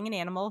by killing an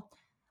animal.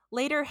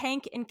 Later,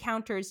 Hank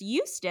encounters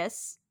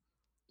Eustace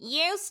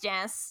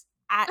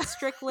at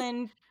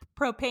Strickland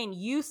Propane.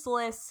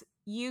 Useless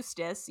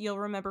Eustace, you'll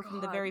remember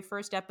from the very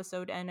first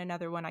episode, and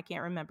another one I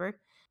can't remember.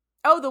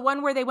 Oh, the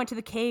one where they went to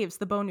the caves,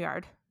 the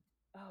boneyard.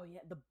 Oh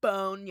yeah, the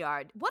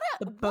boneyard. What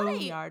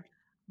a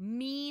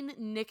mean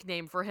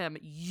nickname for him.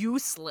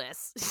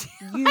 Useless.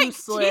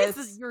 Useless.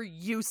 Jesus, you're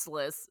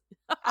useless.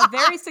 A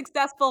very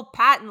successful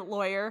patent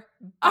lawyer,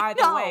 by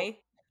the way.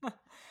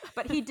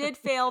 But he did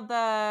fail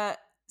the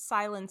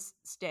silence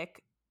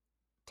stick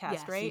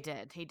test, right?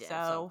 He did.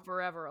 So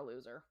forever a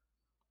loser.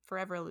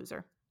 Forever a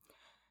loser.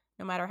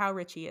 No matter how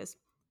rich he is.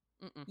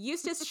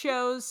 Eustace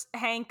shows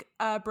Hank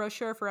a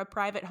brochure for a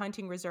private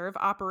hunting reserve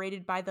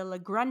operated by the La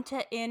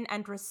Grunta Inn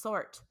and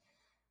Resort.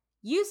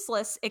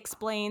 Useless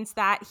explains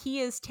that he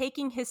is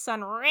taking his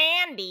son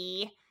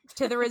Randy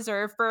to the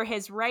reserve for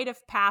his rite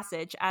of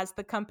passage as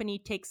the company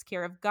takes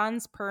care of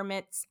guns,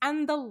 permits,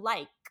 and the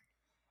like.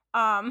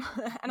 And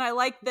I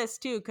like this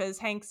too, because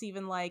Hank's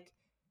even like,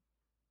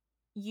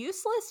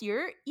 useless?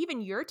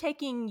 You're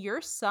taking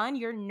your son,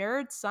 your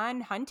nerd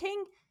son,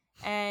 hunting?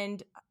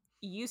 And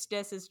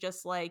Eustace is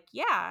just like,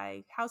 yeah,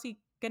 how's he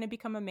going to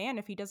become a man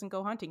if he doesn't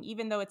go hunting?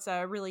 Even though it's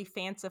a really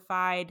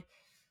fancified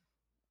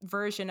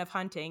version of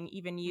hunting,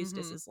 even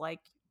Eustace Mm-hmm. is like,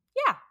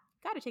 yeah,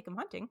 gotta take him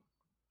hunting.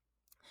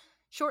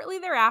 Shortly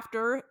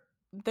thereafter,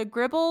 the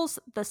Gribbles,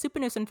 the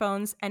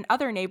Supernussenphones, and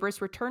other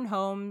neighbors return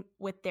home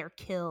with their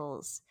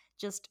kills.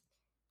 Just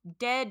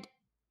dead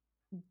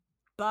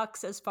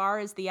bucks as far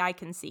as the eye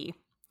can see.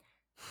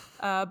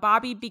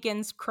 Bobby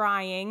begins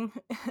crying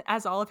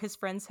as all of his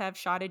friends have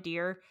shot a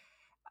deer.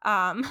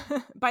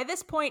 By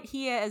this point,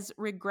 he has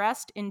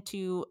regressed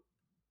into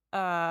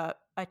a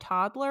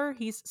toddler.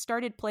 He's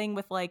started playing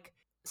with like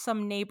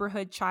some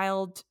neighborhood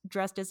child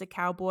dressed as a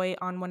cowboy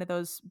on one of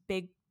those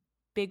big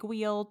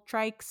wheel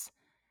trikes.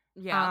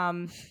 Yeah.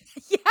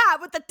 Yeah,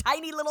 with the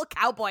tiny little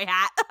cowboy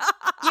hat.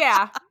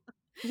 Yeah.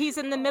 He's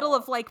in the middle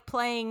of like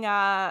playing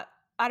I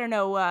don't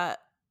know,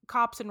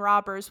 cops and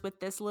robbers with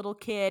this little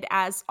kid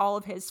as all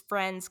of his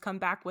friends come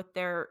back with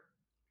their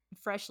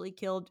freshly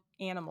killed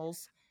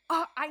animals.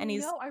 I And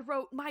he's know. I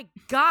wrote, my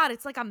God,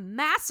 it's like a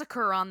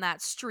massacre on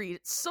that street.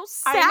 It's so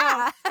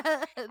I know.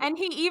 sad. And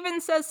he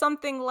even says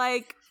something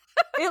like,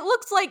 it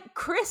looks like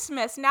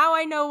Christmas. Now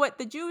I know what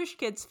the Jewish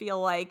kids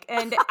feel like.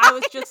 And I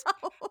was just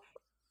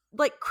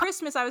like,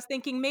 Christmas, I was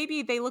thinking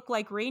maybe they look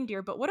like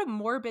reindeer, but what a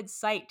morbid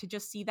sight to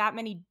just see that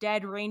many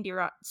dead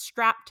reindeer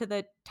strapped to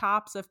the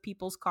tops of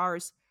people's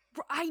cars.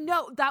 I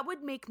know. That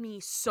would make me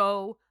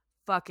so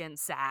fucking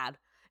sad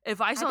if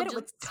I I saw bet it just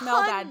would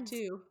smell bad tons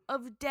too.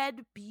 of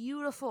dead,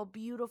 beautiful,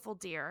 beautiful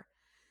deer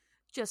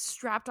just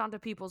strapped onto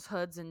people's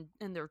hoods and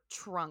in their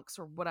trunks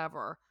or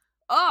whatever.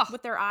 Ugh.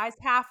 With their eyes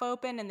half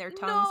open and their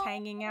tongues No.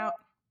 hanging out.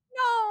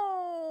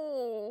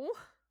 No.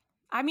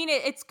 I mean,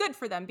 it's good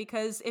for them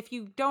because if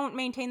you don't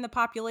maintain the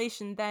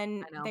population,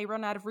 then I know. they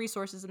run out of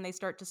resources and they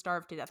start to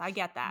starve to death. I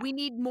get that. We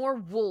need more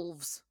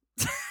wolves.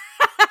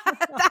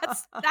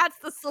 That's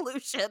the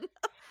solution.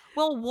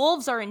 Well,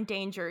 wolves are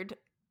endangered.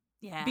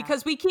 Yeah.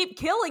 Because we keep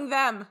killing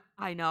them.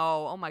 I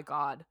know. Oh my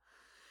God.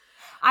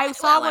 I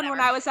saw one when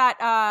whatever. I was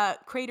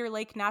at Crater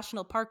Lake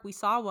National Park. We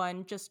saw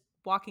one just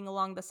walking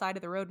along the side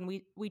of the road, and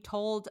we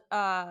told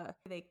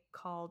they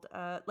called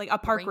like a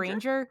park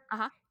ranger.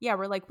 Uh-huh. Yeah,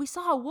 we're like, we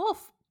saw a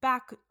wolf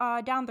back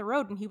down the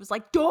road, and he was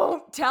like,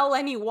 "Don't tell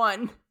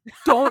anyone.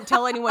 Don't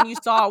tell anyone you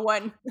saw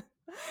one."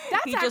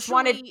 That's he actually just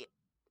wanted.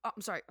 Oh,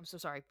 I'm sorry. I'm so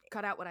sorry.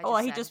 Cut out what I Oh,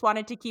 just he said. just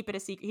wanted to keep it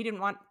a secret. He didn't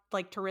want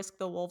like to risk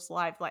the wolf's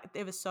life. Like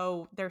it was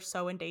they're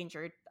so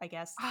endangered, I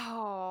guess.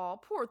 Oh,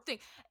 poor thing.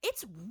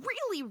 It's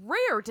really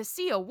rare to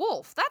see a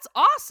wolf. That's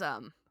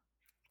awesome.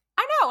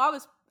 I know. I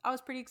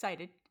was pretty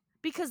excited.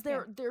 Because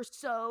they're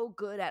so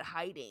good at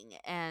hiding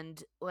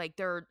and like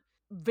they're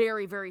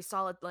very, very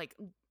solid. Like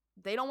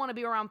they don't want to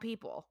be around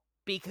people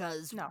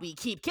because we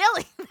keep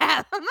killing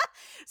them.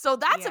 So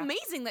that's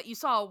amazing that you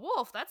saw a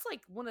wolf. That's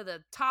like one of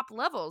the top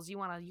levels. You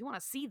wanna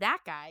see that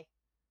guy.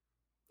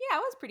 Yeah,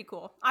 it was pretty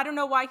cool. I don't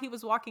know why he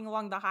was walking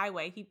along the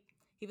highway. He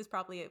was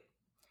probably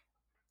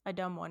a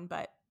dumb one,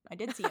 but I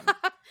did see him.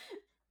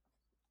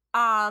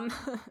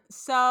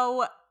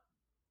 So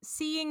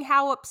seeing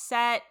how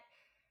upset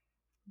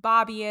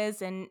Bobby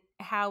is and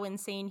how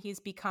insane he's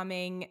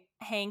becoming,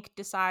 Hank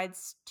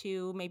decides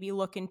to maybe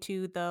look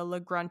into the La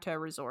Grunta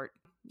resort.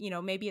 You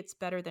know, maybe it's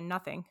better than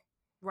nothing.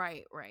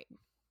 Right.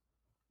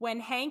 When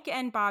Hank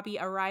and Bobby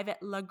arrive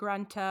at La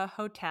Grunta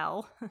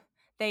Hotel,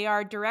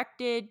 they're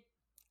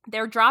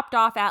dropped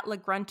off at La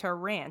Grunta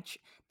Ranch.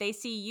 They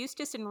see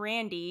Eustace and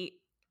Randy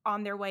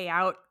on their way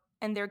out,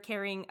 and they're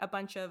carrying a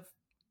bunch of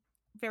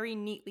very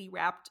neatly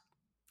wrapped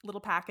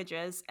little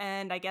packages,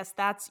 and I guess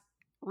that's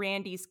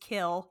Randy's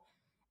kill,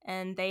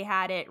 and they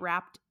had it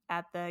wrapped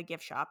at the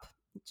gift shop.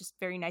 Just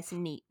very nice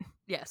and neat.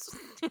 Yes.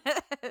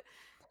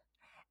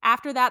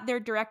 After that,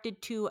 they're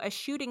directed to a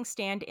shooting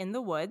stand in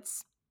the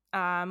woods,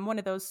 one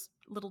of those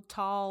little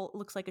tall,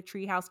 looks like a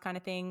treehouse kind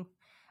of thing.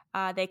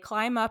 They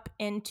climb up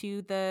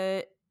into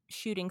the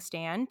shooting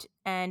stand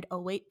and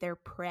await their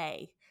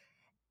prey.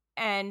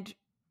 And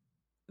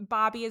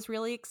Bobby is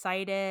really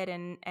excited,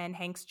 and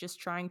Hank's just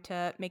trying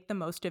to make the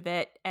most of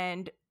it.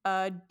 And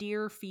a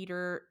deer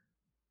feeder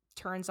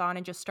turns on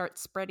and just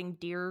starts spreading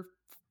deer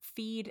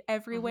feed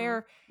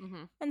everywhere.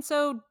 Mm-hmm. And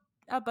so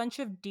a bunch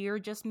of deer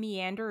just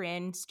meander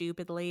in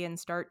stupidly and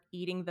start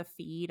eating the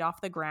feed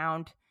off the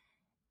ground.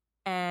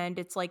 And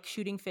it's like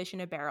shooting fish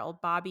in a barrel.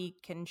 Bobby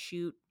can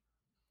shoot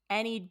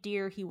any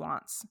deer he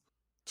wants.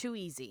 Too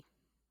easy.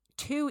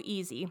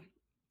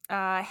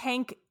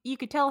 Hank, you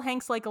could tell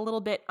Hank's like a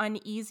little bit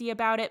uneasy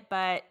about it,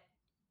 but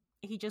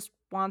he just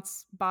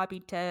wants Bobby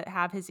to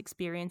have his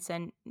experience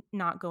and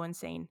not go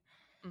insane.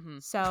 Mm-hmm.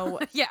 So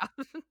yeah.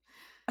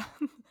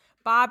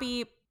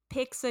 Bobby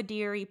picks a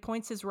deer, he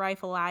points his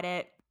rifle at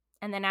it,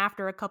 and then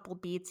after a couple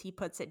beats, he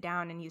puts it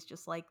down and he's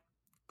just like,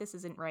 "This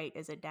isn't right,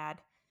 is it,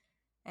 Dad?"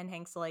 And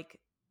Hank's like,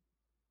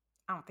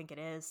 "I don't think it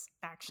is,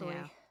 actually."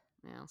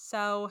 Yeah.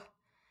 So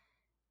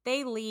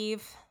they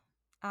leave,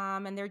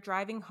 and they're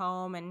driving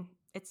home, and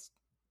it's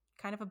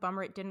kind of a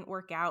bummer it didn't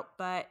work out,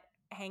 but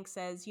Hank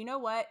says, "You know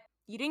what?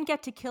 you didn't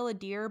get to kill a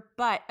deer,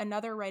 but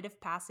another rite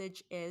of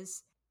passage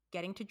is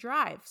getting to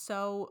drive.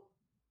 So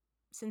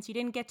since you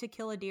didn't get to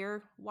kill a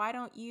deer, why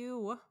don't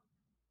you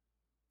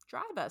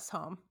drive us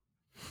home?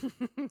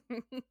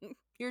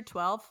 You're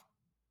 12.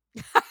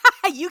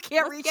 You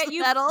can't reach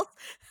the pedals.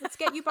 Let's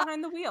get you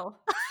behind the wheel.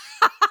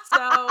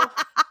 So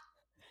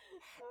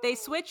they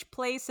switch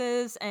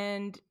places,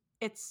 and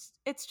it's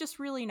just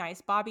really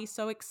nice. Bobby's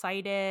so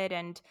excited,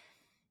 and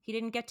he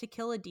didn't get to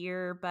kill a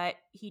deer, but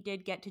he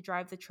did get to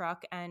drive the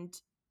truck, and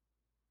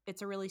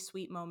it's a really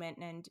sweet moment,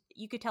 and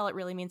you could tell it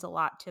really means a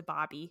lot to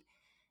Bobby.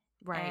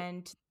 Right.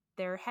 And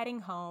they're heading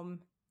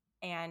home,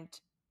 and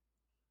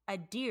a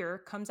deer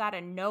comes out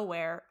of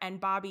nowhere,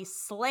 and Bobby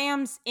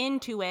slams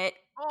into it.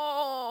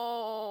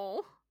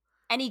 Oh.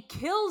 And he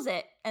kills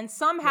it, and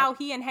somehow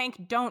he and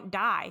Hank don't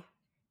die.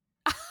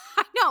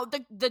 I know,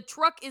 the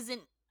truck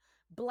isn't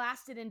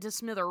blasted into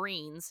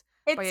smithereens.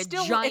 It's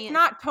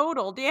not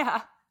totaled,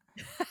 yeah.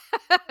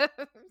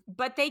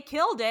 But they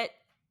killed it,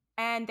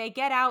 and they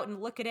get out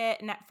and look at it,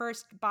 and at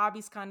first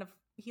Bobby's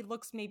he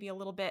looks maybe a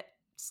little bit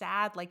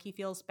sad, like he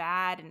feels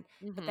bad, and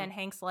but then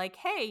Hank's like,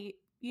 hey,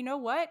 you know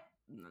what?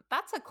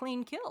 That's a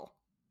clean kill.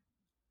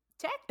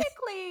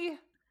 Technically,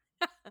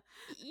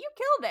 you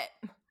killed it.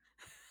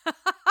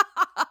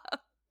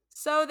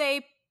 So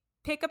they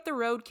pick up the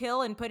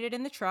roadkill and put it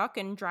in the truck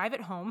and drive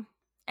it home.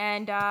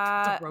 And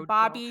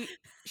Bobby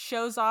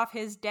shows off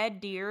his dead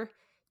deer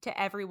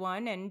to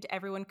everyone, and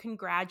everyone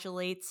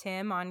congratulates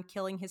him on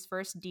killing his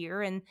first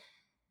deer. And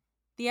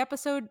the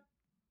episode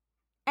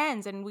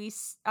ends, and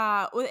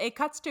it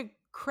cuts to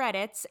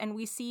credits, and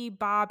we see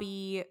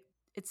Bobby.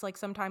 It's like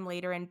sometime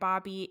later, and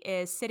Bobby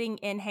is sitting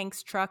in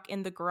Hank's truck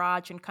in the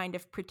garage and kind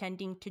of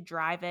pretending to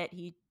drive it.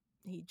 He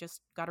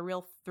just got a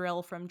real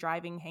thrill from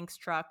driving Hank's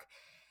truck.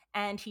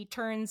 And he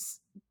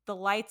turns the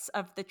lights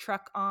of the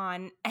truck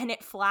on, and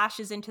it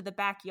flashes into the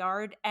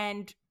backyard.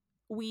 And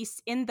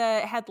in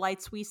the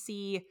headlights, we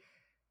see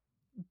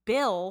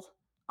Bill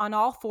on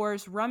all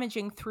fours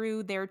rummaging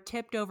through their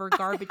tipped over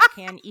garbage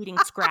can eating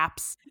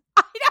scraps.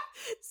 I know.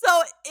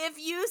 So if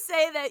you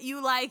say that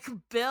you like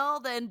Bill,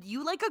 then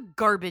you like a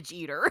garbage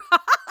eater.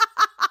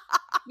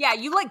 Yeah,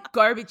 you like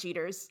garbage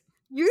eaters.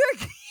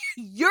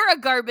 You're a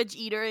garbage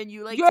eater, and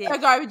you like a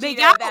garbage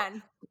eater out,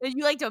 then. And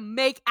you like to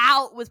make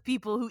out with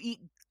people who eat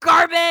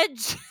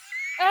garbage.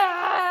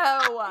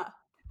 Oh.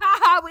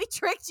 Haha, we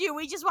tricked you.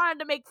 We just wanted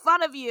to make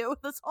fun of you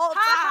this whole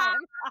time.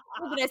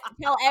 We're going to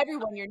tell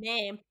everyone your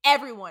name.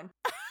 Everyone.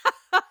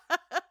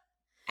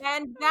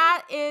 And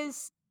that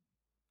is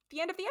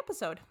the end of the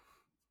episode.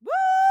 Woo!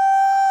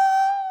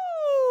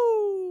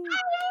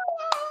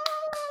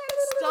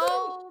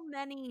 So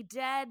many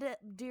dead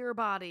deer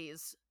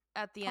bodies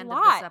at the end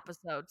of this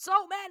episode.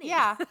 So many.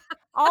 Yeah.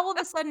 All of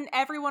a sudden,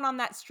 everyone on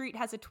that street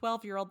has a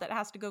 12-year-old that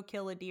has to go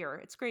kill a deer.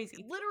 It's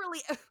crazy. Literally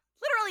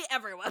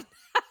everyone.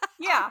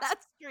 Yeah. On that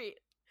street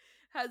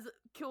has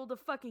killed a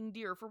fucking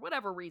deer for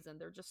whatever reason.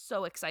 They're just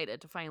so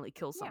excited to finally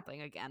kill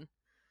something again.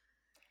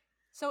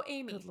 So,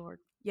 Amy. Good Lord.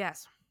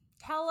 Yes.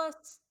 Tell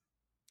us,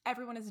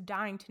 everyone is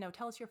dying to know,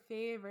 tell us your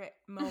favorite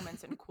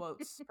moments and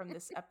quotes from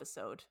this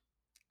episode.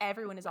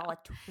 Everyone is all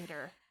at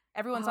Twitter.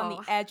 Everyone's on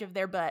the edge of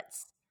their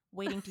butts,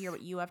 waiting to hear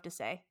what you have to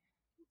say.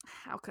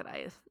 How could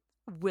I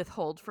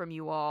withhold from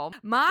you all?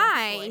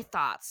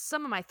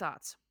 Some of my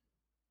thoughts.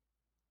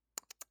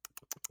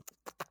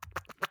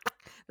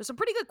 There's some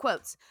pretty good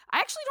quotes. I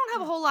actually don't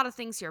have a whole lot of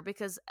things here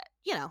because,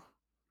 it's an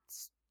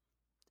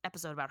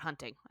episode about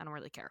hunting. I don't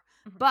really care.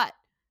 Mm-hmm. But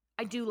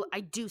I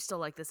do still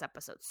like this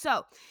episode.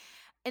 So,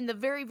 in the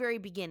very, very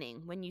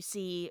beginning, when you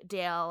see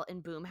Dale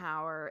and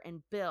Boomhauer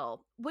and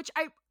Bill, which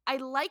I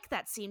like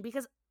that scene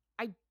because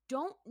I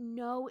don't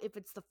know if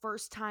it's the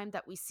first time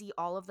that we see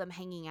all of them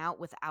hanging out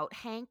without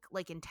Hank,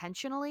 like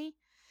intentionally,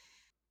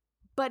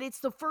 but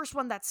it's the first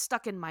one that's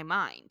stuck in my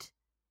mind.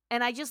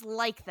 And I just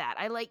like that.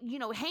 I like,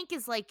 Hank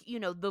is like,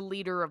 the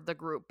leader of the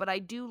group, but I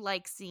do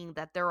like seeing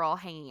that they're all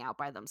hanging out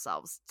by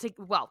themselves.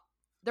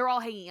 They're all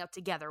hanging out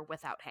together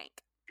without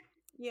Hank.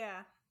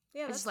 Yeah.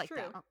 Yeah, that's like true.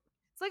 That.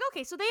 It's like,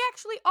 okay, so they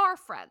actually are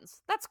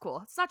friends. That's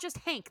cool. It's not just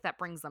Hank that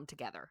brings them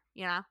together,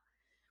 Yeah.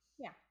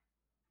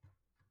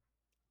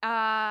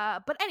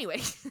 But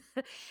anyway,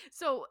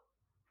 so,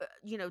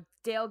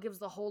 Dale gives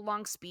the whole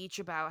long speech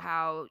about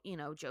how,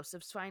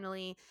 Joseph's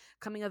finally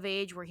coming of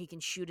age where he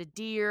can shoot a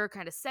deer,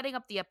 kind of setting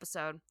up the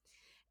episode.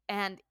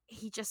 And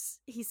he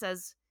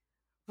says,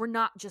 we're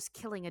not just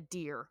killing a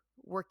deer.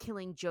 We're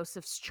killing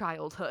Joseph's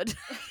childhood.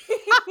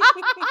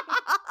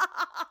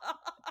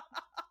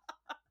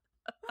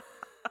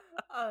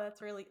 Oh, that's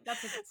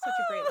such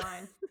a great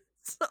line.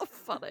 So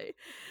funny.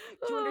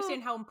 Do you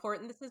understand how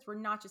important this is? We're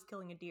not just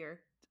killing a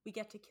deer. We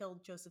get to kill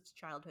Joseph's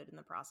childhood in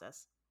the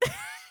process.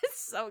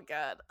 It's so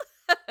good.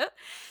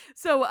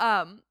 So,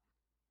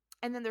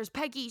 and then there's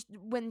Peggy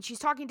when she's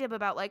talking to him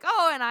about like,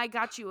 oh, and I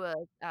got you a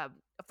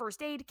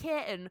first aid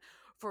kit and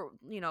for,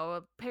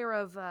 a pair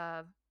of,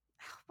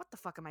 what the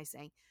fuck am I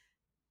saying?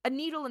 A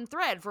needle and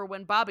thread for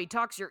when Bobby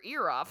talks your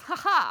ear off.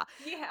 Haha.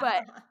 Yeah.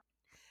 But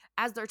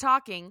as they're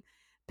talking,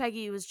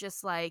 Peggy was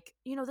just like,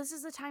 this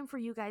is the time for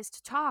you guys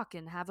to talk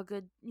and have a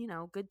good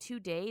 2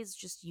 days,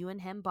 just you and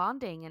him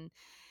bonding and,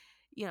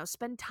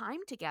 spend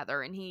time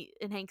together. And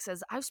Hank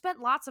says, I've spent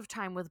lots of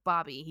time with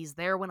Bobby. He's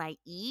there when I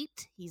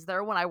eat. He's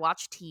there when I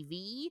watch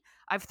TV.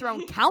 I've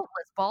thrown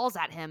countless balls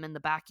at him in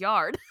the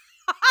backyard.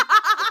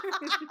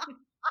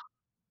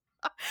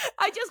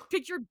 I just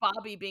pictured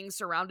Bobby being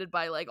surrounded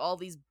by like all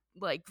these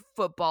like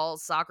football,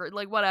 soccer,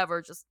 like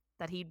whatever, just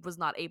that he was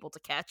not able to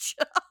catch.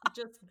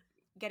 Just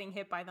getting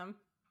hit by them.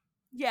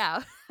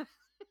 Yeah.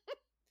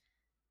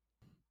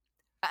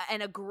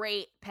 And a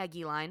great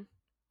Peggy line.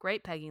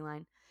 Great Peggy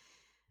line.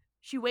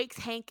 She wakes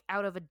Hank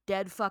out of a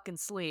dead fucking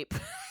sleep.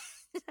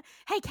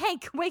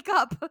 Hank, wake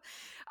up.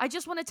 I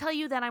just want to tell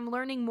you that I'm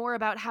learning more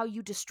about how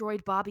you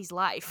destroyed Bobby's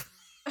life.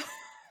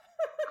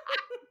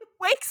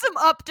 Wakes him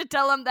up to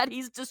tell him that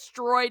he's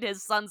destroyed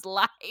his son's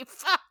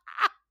life.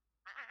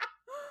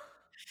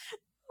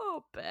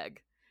 Oh, Peg.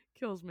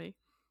 Kills me.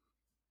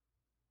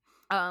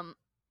 I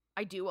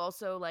do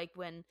also like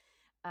when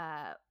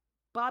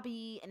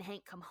Bobby and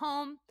Hank come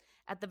home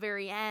at the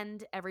very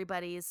end.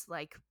 Everybody's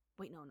like,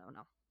 wait, no.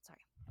 Sorry.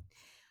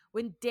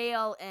 When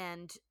Dale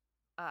and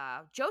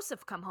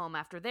Joseph come home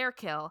after their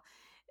kill,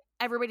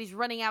 everybody's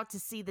running out to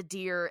see the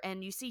deer,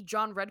 and you see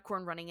John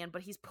Redcorn running in,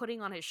 but he's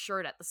putting on his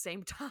shirt at the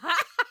same time.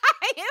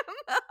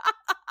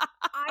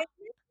 I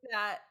missed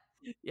that.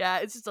 Yeah,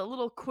 it's just a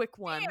little quick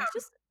one. Damn. It's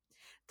just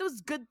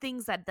those good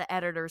things that the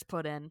editors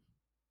put in.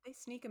 They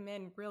sneak them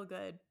in real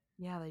good.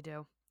 Yeah, they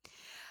do.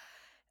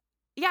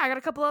 Yeah, I got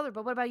a couple other,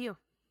 but what about you?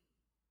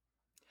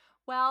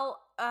 Well,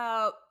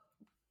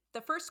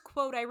 the first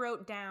quote I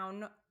wrote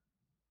down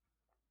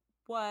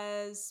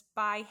was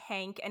by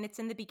Hank, and it's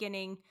in the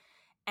beginning,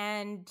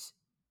 and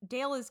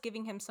Dale is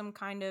giving him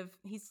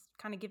he's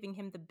kind of giving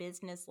him the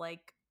business,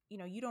 like,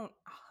 you don't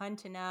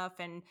hunt enough,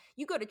 and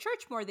you go to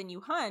church more than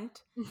you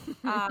hunt.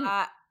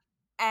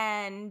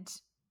 And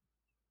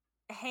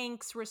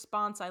Hank's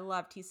response I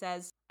loved. He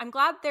says, I'm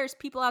glad there's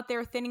people out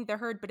there thinning the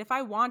herd, but if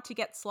I want to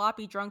get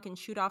sloppy drunk and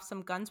shoot off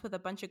some guns with a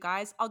bunch of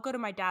guys, I'll go to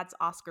my dad's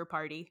Oscar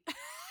party.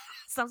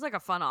 Sounds like a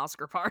fun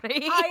Oscar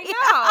party. I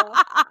know.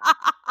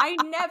 I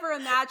never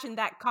imagined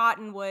that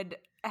Cotton would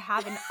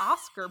have an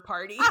Oscar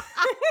party.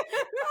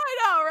 I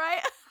know,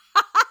 right?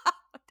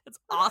 It's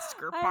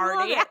Oscar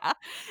party.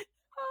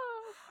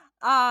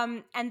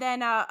 And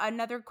then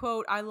another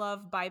quote I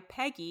love by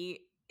Peggy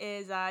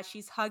is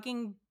she's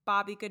hugging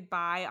Bobby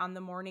goodbye on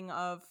the morning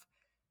of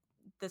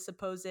the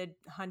supposed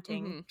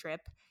hunting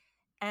trip.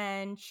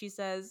 And she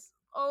says,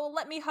 oh,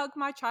 let me hug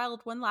my child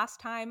one last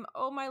time.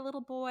 Oh, my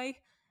little boy,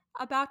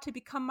 about to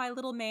become my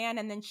little man.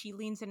 And then she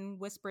leans in and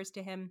whispers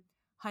to him,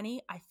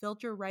 honey, I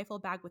filled your rifle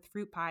bag with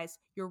fruit pies.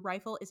 Your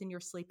rifle is in your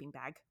sleeping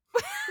bag.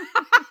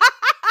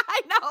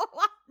 I know.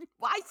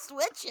 Why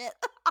switch it?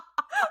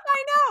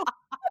 I know.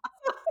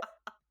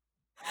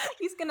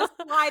 He's going to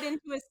slide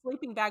into his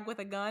sleeping bag with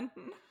a gun.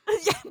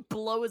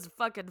 Blow his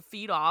fucking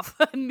feet off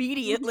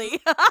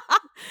immediately.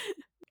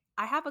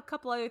 I have a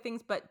couple other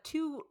things, but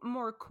two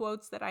more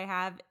quotes that I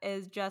have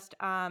is just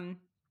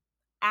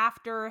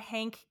after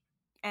Hank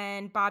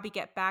and Bobby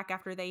get back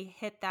after they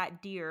hit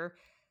that deer,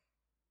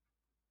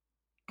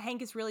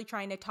 Hank is really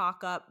trying to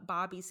talk up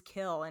Bobby's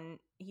kill, and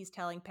he's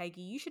telling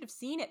Peggy, you should have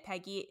seen it,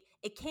 Peggy.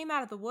 It came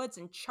out of the woods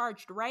and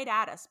charged right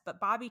at us, but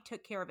Bobby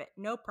took care of it.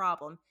 No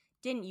problem.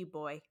 Didn't you,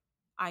 boy?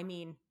 I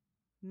mean,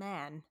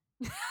 man.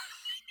 The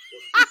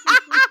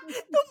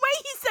way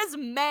he says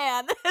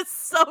man is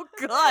so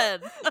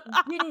good.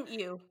 Didn't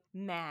you,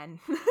 man?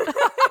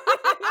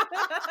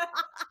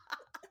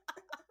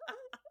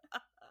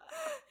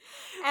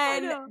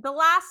 And the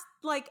last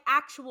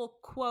actual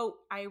quote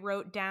I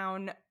wrote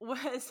down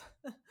was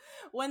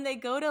when they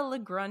go to La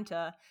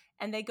Grunta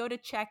and they go to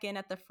check in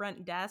at the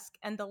front desk,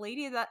 and the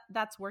lady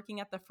that's working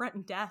at the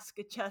front desk,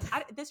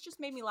 this just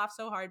made me laugh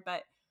so hard,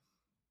 but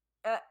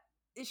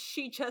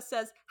she just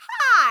says,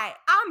 hi,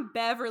 I'm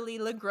Beverly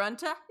La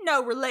Grunta,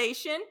 no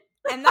relation.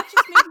 And that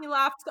just made me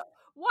laugh. So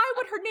why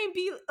would they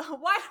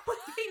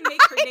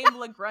make her name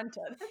La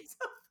Grunta? That's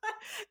so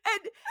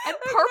funny. And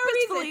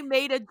purposefully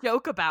made a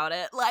joke about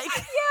it. Like,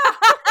 yeah.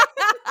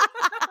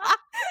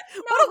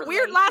 What a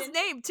weird last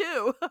name,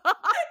 too.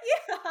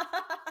 Yeah.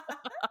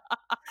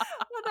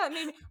 Well, that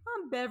made me,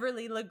 I'm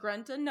Beverly La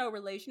Grunta, no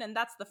relation. And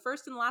that's the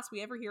first and last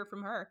we ever hear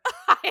from her.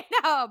 I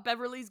know.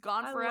 Beverly's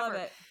gone forever. I love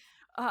it.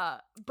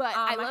 But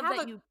I love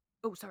that you...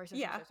 Oh, sorry.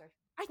 Yeah. Sorry.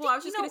 I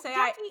was just going to say...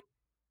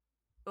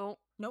 Oh,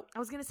 nope. I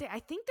was going to say, I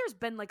think there's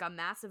been a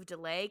massive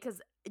delay,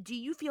 because do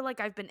you feel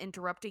like I've been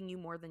interrupting you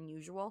more than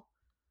usual?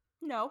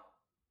 No.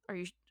 Are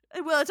you...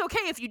 Well, it's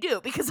okay if you do,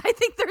 because I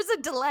think there's a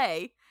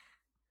delay.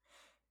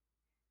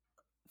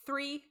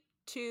 3,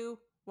 2,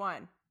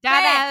 1.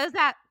 That is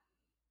that.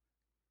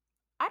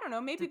 I don't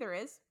know. Maybe there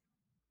is.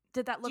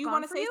 Did that look Do you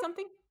want to say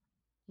something?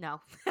 No.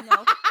 No.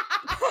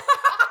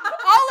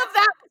 All of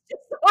that was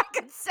just so I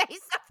could say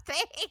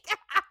something.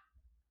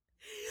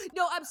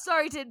 No, I'm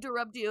sorry to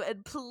interrupt you,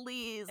 and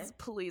please,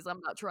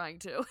 I'm not trying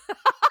to.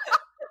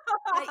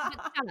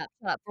 Shut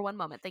up for one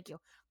moment. Thank you.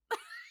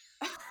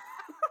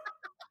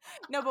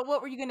 No, but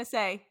what were you gonna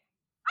say?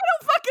 I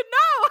don't fucking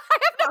know. I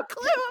have no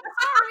clue. I'm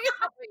sorry.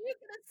 What were you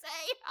gonna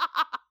say?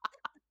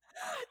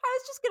 I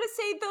was just gonna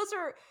say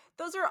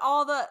those are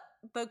all the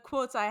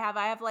quotes I have.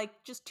 I have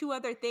like just 2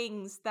 other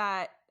things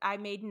that I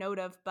made note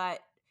of,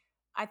 but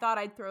I thought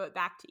I'd throw it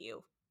back to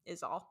you.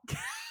 Is all.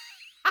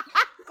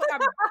 I'm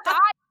dying.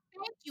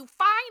 Thank you.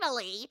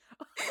 Finally.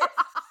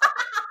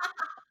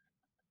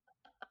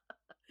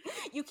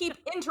 You keep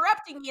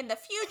interrupting me in the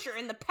future,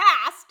 in the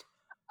past.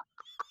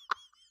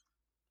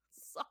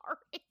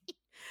 Sorry.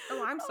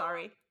 Oh, I'm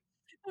sorry.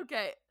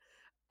 Okay.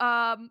 No,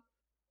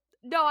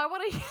 I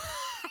want to know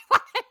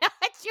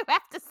what you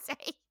have to say.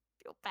 I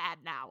feel bad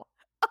now.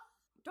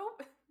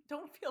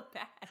 Don't feel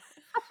bad.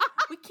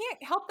 We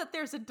can't help that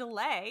there's a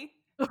delay.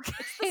 Okay.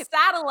 It's the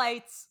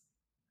satellites.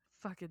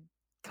 Fucking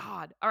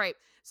God. All right.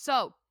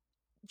 So,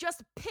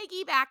 just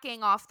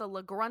piggybacking off the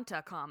La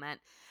Grunta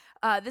comment,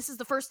 this is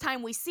the first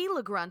time we see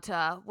La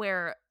Grunta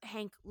where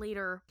Hank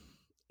later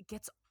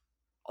gets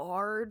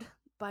AR'd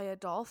by a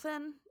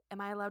dolphin.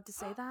 Am I allowed to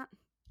say that?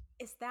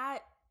 Is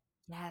that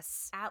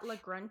Yes. at La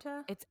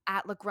Grunta? It's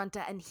at La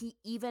Grunta, and he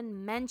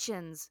even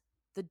mentions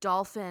the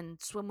dolphin,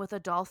 swim with a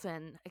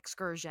dolphin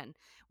excursion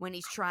when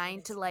he's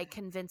trying to like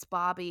convince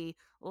Bobby,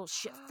 well,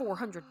 shit,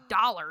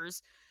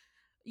 $400.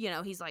 You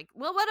know, he's like,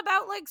 well, what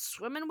about like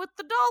swimming with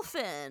the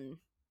dolphin?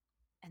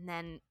 And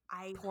then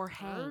poor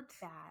Hank.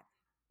 That.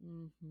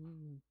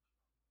 Mm-hmm.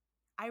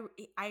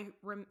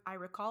 I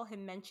recall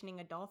him mentioning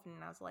a dolphin,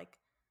 and I was like,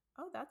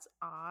 oh, that's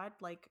odd.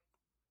 Like,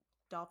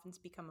 dolphins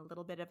become a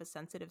little bit of a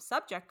sensitive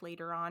subject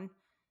later on.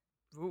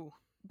 Ooh.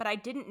 But I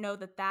didn't know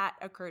that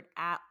occurred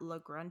at La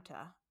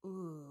Grunta.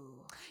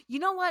 Ooh. You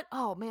know what?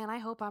 Oh, man, I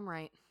hope I'm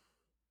right.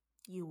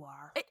 You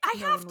are. I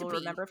have to be.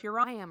 Remember if you're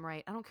wrong. I am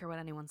right. I don't care what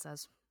anyone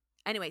says.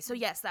 Anyway, so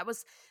yes, that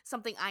was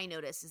something I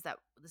noticed, is that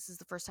this is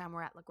the first time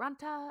we're at La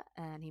Grunta,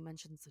 and he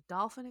mentions the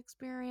dolphin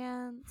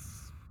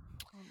experience.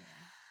 Oh, man.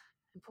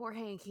 And poor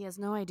Hank, he has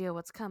no idea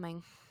what's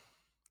coming.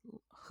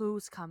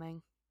 Who's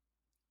coming?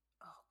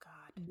 Oh,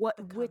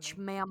 God. Which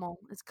mammal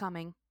is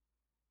coming?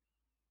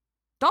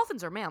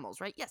 Dolphins are mammals,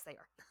 right? Yes, they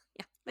are.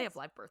 Yeah, they have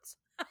live births.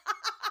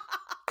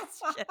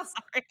 Shit,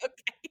 sorry.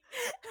 Okay.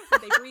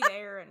 They breathe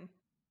air and...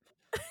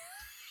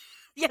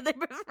 Yeah, they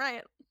breathe,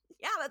 right.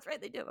 Yeah, that's right.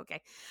 They do.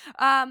 Okay.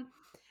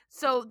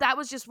 So that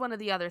was just one of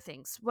the other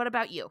things. What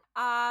about you?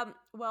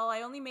 Well,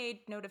 I only made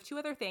note of 2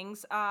 other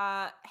things.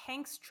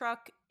 Hank's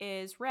truck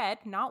is red,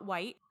 not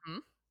white. Hmm?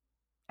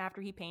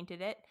 After he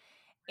painted it.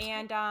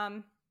 And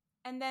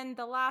then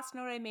the last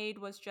note I made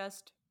was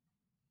just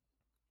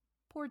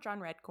poor John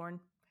Redcorn.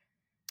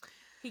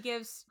 He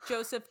gives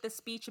Joseph the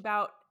speech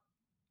about,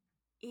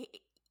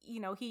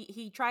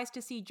 he tries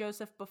to see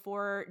Joseph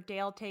before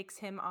Dale takes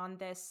him on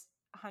this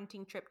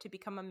hunting trip to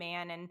become a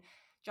man, and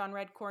John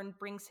Redcorn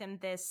brings him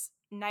this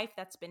knife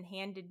that's been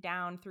handed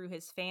down through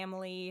his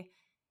family,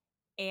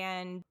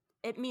 and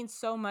it means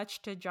so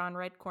much to John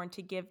Redcorn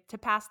to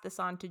pass this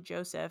on to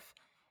Joseph.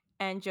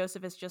 And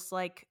Joseph is just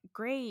like,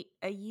 great,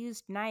 a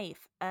used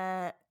knife.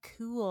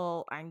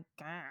 Cool, I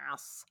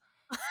guess.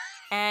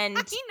 And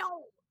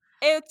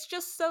it's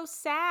just so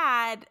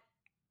sad.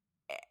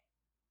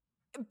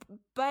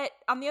 But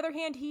on the other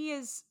hand, he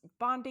is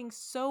bonding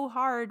so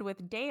hard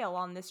with Dale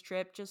on this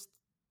trip just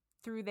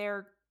through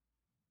their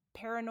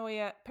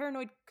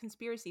paranoid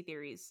conspiracy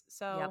theories.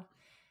 So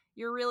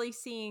You're really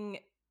seeing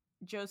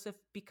Joseph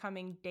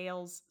becoming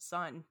Dale's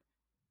son,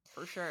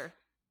 for sure.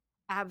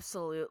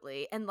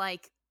 Absolutely. And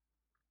like,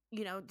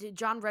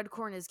 John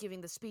Redcorn is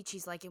giving the speech.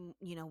 He's like,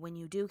 when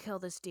you do kill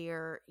this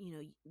deer,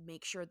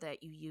 make sure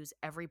that you use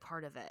every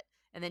part of it.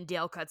 And then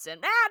Dale cuts in,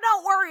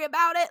 don't worry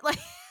about it.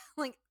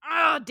 Like,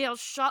 oh, Dale,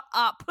 shut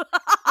up.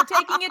 We're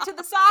taking it to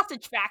the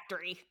sausage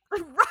factory.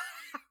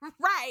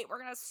 Right. We're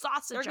going to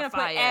sausagify it. They're going to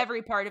put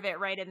every part of it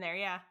right in there,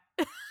 yeah.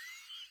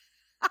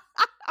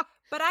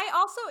 But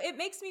it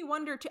makes me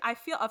wonder too. I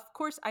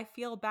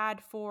feel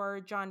bad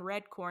for John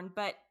Redcorn,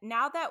 but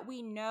now that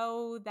we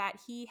know that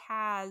he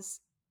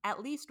has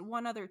at least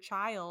one other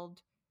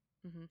child,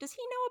 does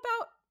he know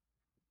about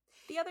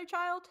the other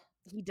child?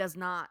 He does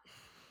not.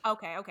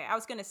 Okay. I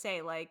was going to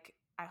say, like,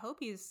 I hope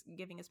he's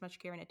giving as much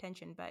care and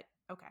attention, but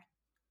okay.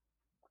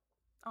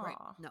 Oh, right.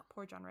 No.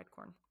 Poor John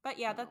Redcorn. But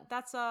yeah,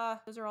 that's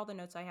those are all the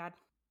notes I had.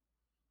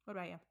 What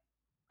about you?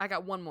 I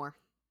got one more.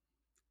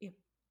 Yeah.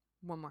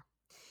 One more.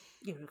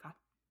 Yeah,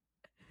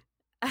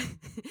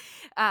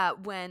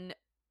 when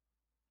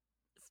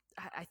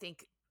I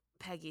think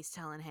Peggy's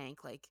telling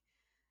Hank, like,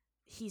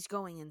 he's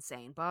going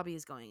insane. Bobby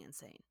is going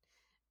insane.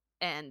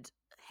 And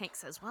Hank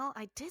says, well,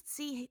 I did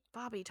see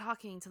Bobby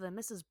talking to the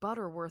Mrs.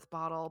 Butterworth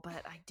bottle,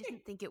 but I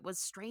didn't think it was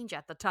strange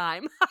at the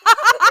time.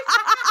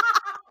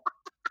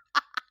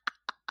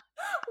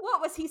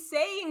 What was he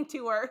saying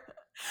to her?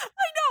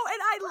 I know,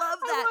 and I love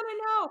that. I want to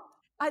know.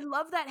 I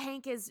love that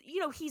Hank is,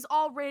 he's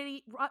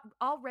already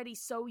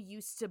so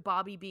used to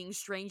Bobby being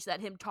strange that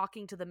him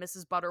talking to the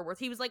Mrs. Butterworth,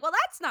 he was like, well,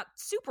 that's not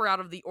super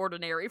out of the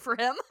ordinary for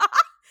him.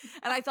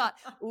 And I thought,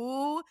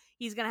 ooh,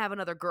 he's going to have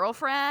another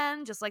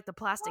girlfriend, just like the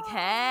plastic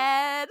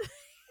head.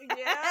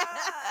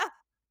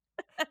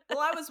 Yeah. Well,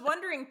 I was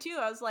wondering too.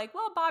 I was like,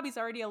 well, Bobby's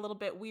already a little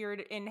bit weird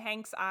in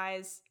Hank's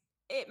eyes.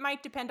 It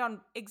might depend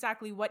on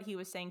exactly what he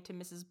was saying to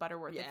Mrs.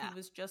 Butterworth. Yeah. If he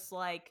was just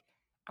like,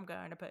 I'm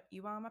going to put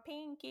you on my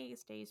pinky, it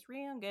tastes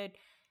real good.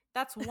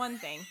 That's one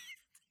thing.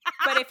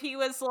 But if he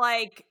was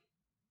like,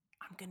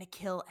 I'm going to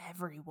kill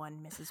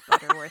everyone, Mrs.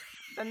 Butterworth,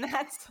 then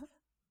that's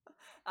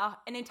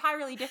an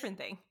entirely different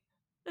thing.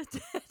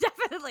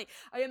 Definitely.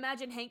 I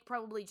imagine Hank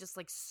probably just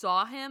like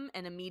saw him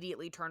and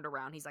immediately turned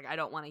around. He's like, I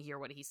don't want to hear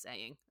what he's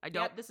saying. I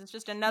don't. Yep, this is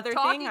just another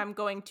thing I'm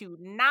going to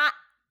not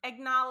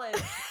acknowledge.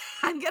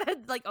 I'm gonna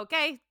like,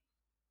 okay,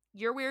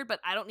 you're weird, but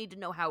I don't need to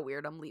know how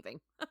weird. I'm leaving.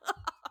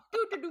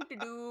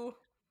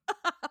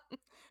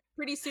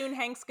 Pretty soon,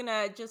 Hank's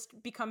gonna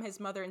just become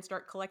his mother and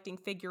start collecting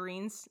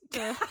figurines.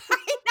 I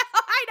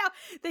know.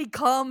 They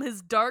calm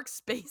his dark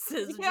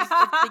spaces just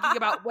thinking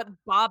about what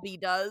Bobby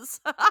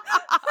does.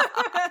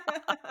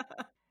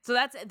 So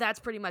that's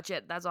pretty much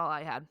it. That's all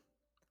I had.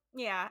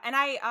 Yeah, and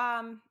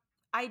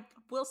I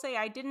will say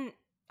I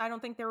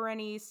don't think there were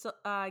any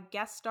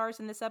guest stars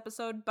in this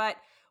episode, but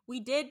we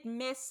did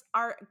miss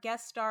our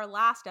guest star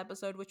last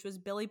episode, which was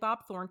Billy Bob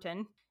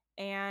Thornton,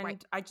 and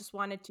right. I just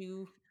wanted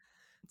to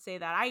say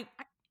that I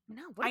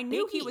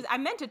knew he was. I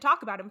meant to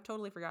talk about him.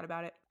 Totally forgot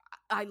about it.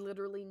 I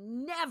literally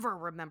never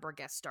remember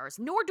guest stars,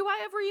 nor do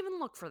I ever even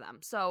look for them.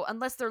 So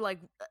unless they're like,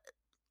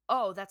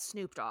 oh, that's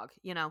Snoop Dogg,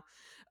 you know.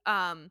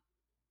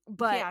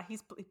 But yeah,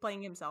 he's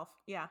playing himself.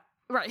 Yeah,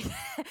 right.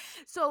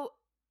 So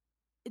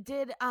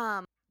did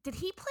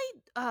he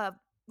play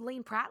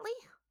Lane Prattley?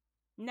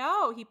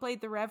 No, he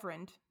played the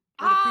Reverend.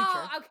 Or the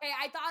preacher. Okay.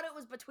 I thought it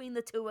was between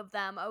the two of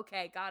them.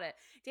 Okay, got it.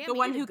 Damn, the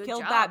one who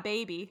killed that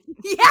baby.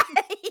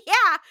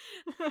 Yeah.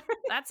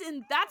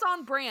 That's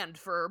on brand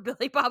for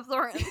Billy Bob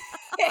Thornton.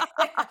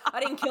 I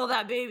didn't kill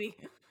that baby.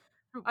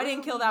 I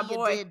didn't kill that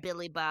boy. You did,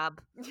 Billy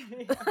Bob.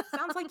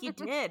 Sounds like you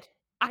did.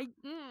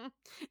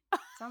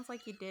 Sounds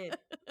like you did.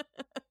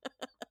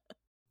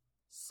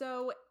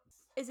 So,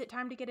 is it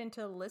time to get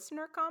into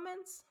listener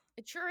comments?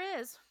 It sure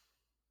is.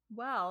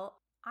 Well,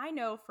 I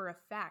know for a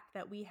fact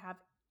that we have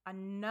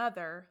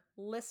another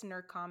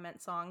listener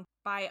comment song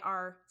by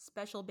our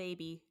special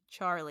baby,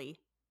 Charlie.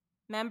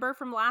 Remember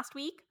from last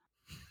week?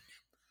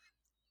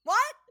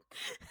 What?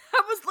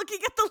 I was looking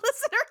at the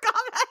listener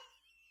comment.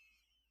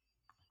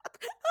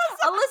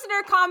 A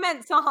listener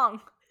comment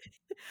song.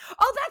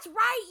 Oh, that's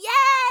right.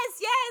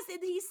 Yes.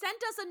 And he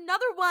sent us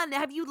another one.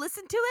 Have you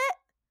listened to it?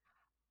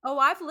 Oh,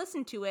 I've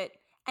listened to it.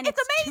 And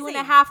it's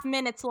amazing. 2.5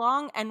 minutes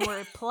long, and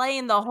we're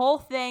playing the whole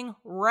thing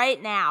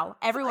right now.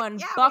 Everyone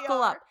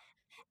buckle up.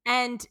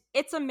 And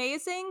it's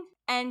amazing.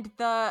 And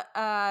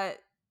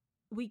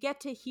we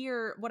get to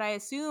hear what I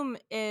assume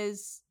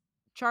is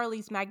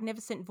Charlie's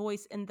magnificent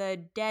voice in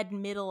the dead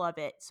middle of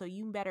it. So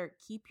you better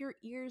keep your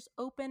ears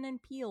open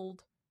and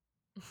peeled.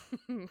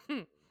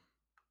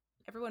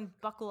 Everyone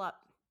buckle up.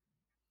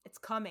 It's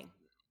coming.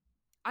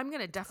 I'm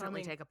going to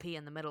definitely take a pee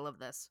in the middle of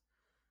this.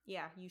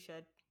 Yeah, you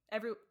should.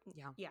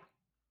 Yeah.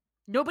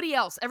 Everybody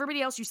else,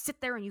 you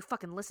sit there and you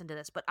fucking listen to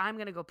this, but I'm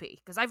going to go pee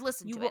because I've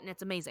listened to it and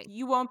it's amazing.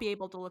 You won't be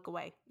able to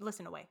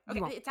listen away.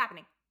 Okay, it's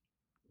happening.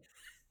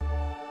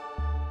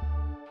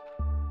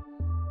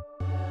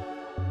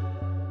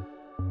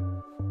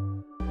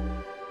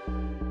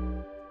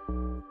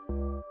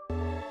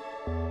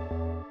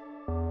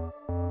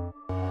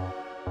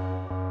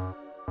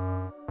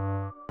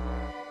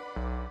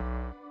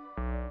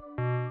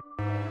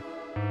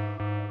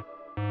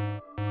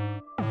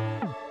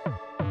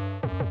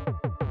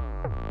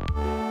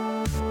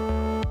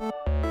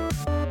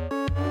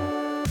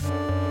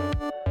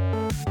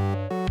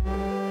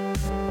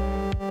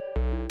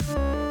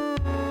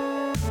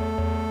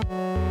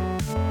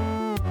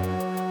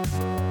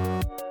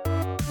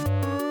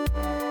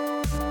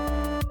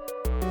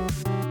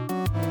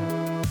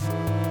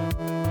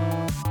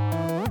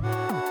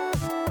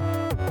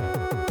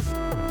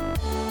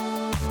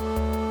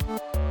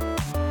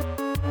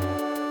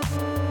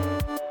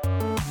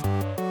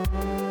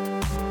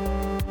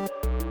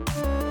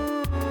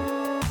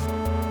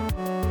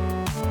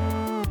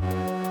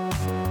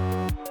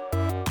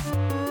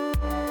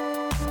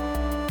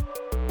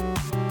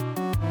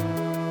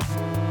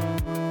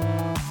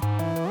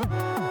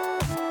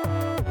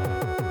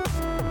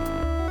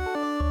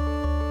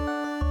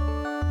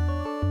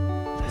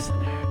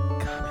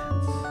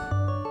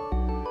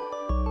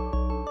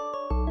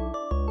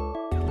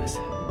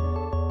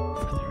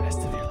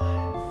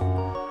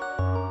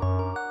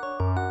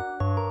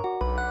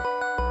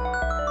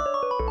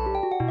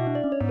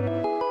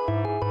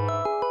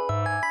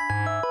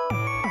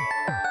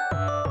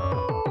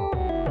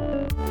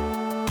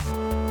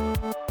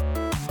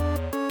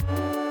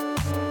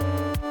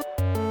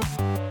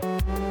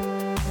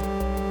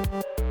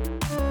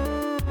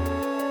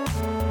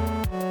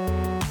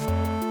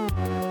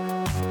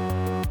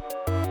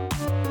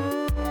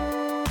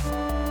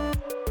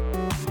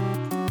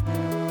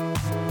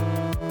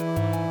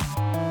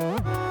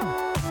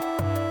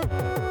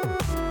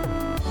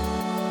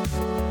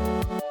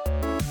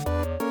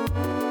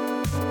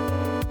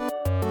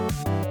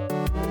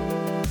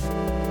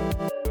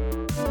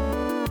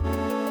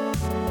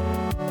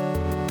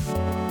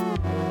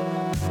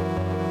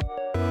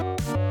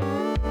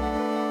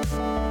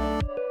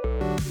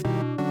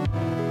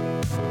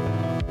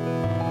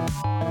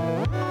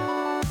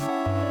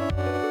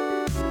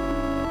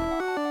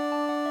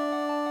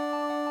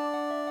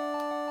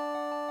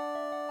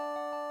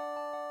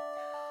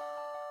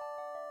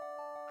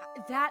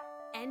 That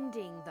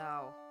ending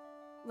though,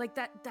 like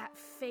that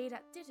fade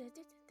out,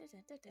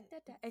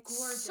 it's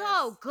Gorgeous.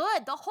 so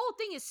good. The whole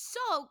thing is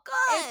so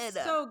good.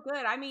 It's so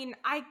good. I mean,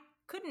 I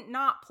couldn't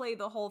not play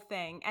the whole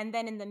thing. And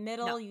then in the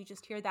middle, No. you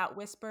just hear that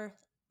whisper,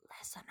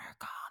 listener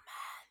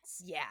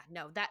comments. Yeah,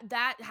 no,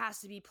 that has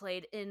to be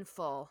played in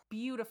full.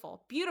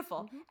 Beautiful,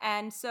 beautiful.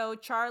 And so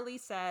Charlie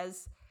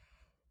says,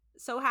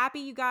 so happy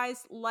you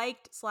guys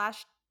liked /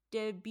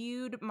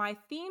 debuted my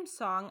theme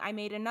song. I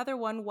made another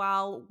one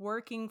while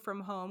working from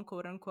home,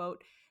 quote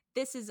unquote.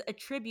 This is a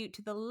tribute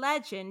to the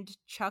legend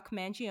Chuck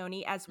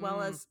Mangione, as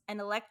well as an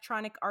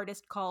electronic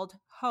artist called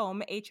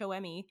Home,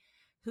 Home,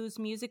 whose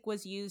music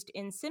was used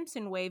in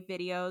Simpson Wave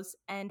videos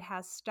and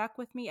has stuck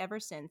with me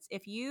ever since.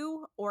 If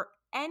you or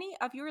any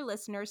of your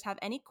listeners have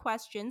any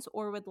questions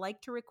or would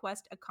like to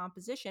request a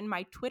composition,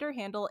 my Twitter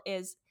handle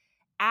is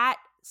at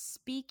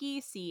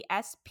Speakyc,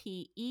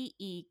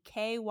 SPEEKYC,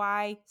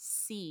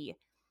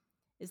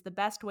 is the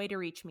best way to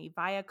reach me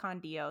via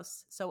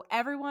Condios. So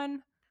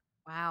everyone,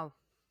 Wow.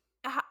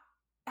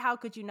 how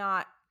could you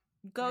not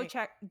go Right.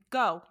 check?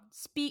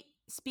 Speakyc,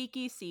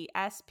 SPEEKYC.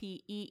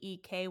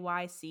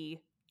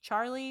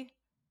 Charlie,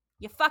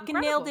 you fucking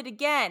nailed it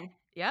again.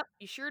 Yep,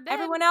 you sure did.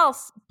 Everyone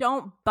else,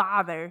 don't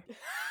bother.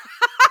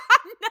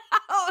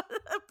 No,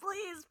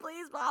 please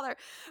bother.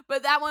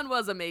 But that one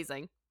was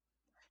amazing.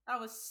 That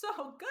was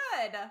so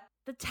good.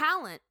 The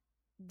talent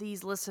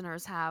these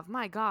listeners have,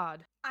 my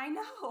God. I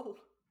know.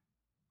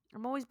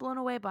 I'm always blown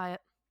away by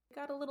it.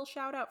 Got a little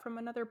shout out from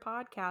another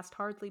podcast,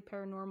 Hardly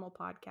Paranormal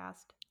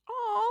Podcast.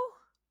 Oh.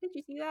 Did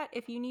you see that?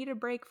 If you need a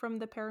break from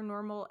the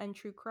paranormal and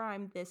true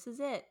crime, this is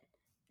it.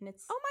 And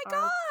it's Oh my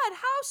God,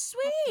 how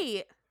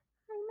sweet.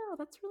 I know,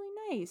 that's really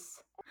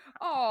nice.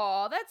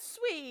 Oh, that's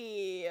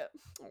sweet.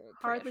 Oh,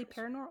 Hardly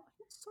precious. Paranormal.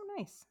 It's so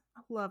nice.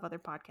 I love other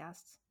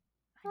podcasts.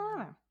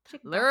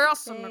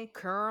 Listen,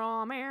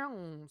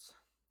 comments.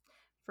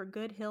 For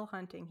good hill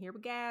hunting. Here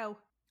we go.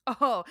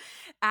 Oh,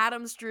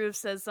 Adam Struve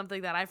says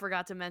something that I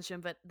forgot to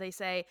mention, but they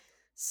say,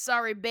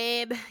 sorry,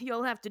 babe,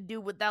 you'll have to do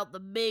without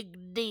the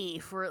big D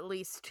for at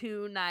least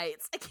 2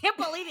 nights. I can't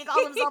believe he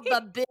called himself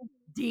the big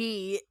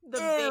D. The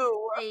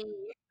Ew. big D.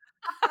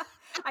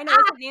 I know,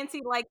 isn't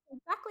Nancy like,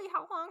 exactly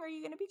how long are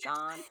you going to be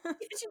gone?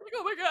 She's like,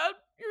 oh my God,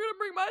 you're going to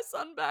bring my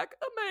son back,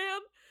 a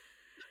man.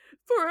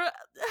 For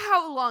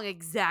how long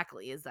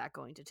exactly is that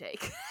going to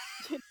take?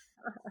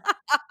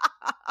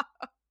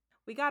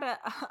 We got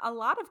a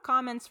lot of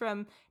comments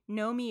from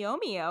Nomi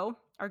Omio,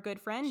 our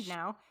good friend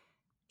now.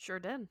 Sure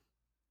did.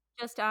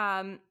 Just,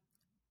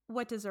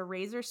 what does a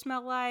razor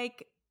smell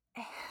like?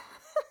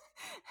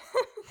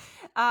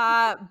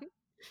 A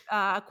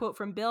quote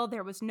from Bill,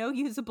 there was no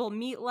usable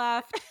meat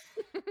left.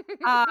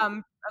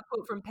 A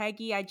quote from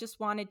Peggy, I just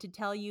wanted to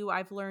tell you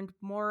I've learned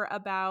more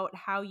about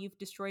how you've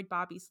destroyed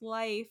Bobby's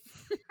life.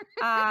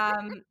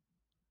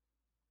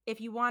 If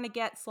you want to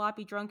get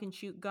sloppy drunk and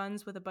shoot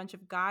guns with a bunch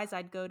of guys,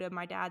 I'd go to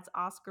my dad's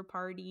Oscar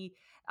party.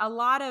 A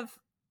lot of,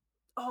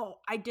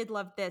 I did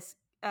love this.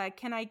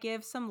 Can I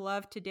give some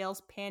love to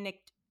Dale's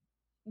panicked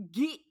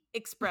geet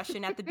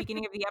expression at the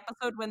beginning of the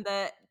episode when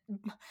the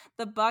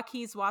buck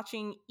he's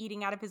watching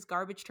eating out of his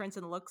garbage turns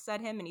and looks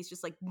at him and he's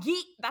just like,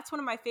 geet. That's one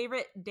of my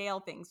favorite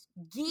Dale things.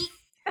 Geet.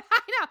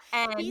 I know.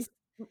 And he's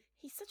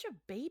such a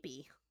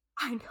baby.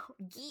 I know.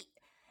 Geet.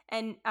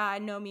 And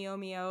Nomi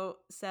Omio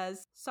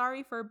says,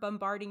 sorry for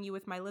bombarding you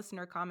with my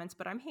listener comments,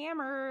 but I'm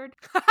hammered.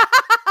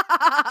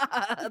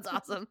 That's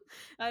awesome.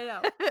 I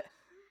know.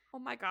 Oh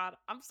my God.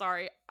 I'm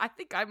sorry. I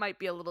think I might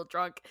be a little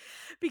drunk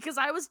because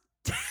I was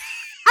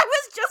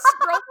just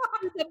scrolling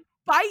through the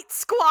Bite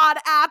Squad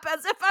app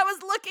as if I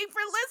was looking for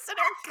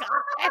listener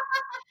comments.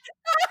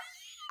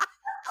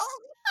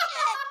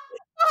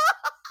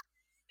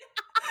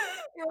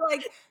 You're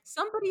like,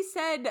 somebody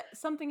said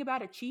something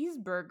about a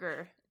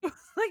cheeseburger.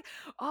 Like,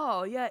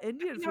 oh yeah,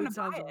 Indian I'm gonna food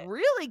sounds buy it.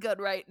 really good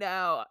right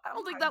now. I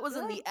don't think that was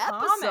in the good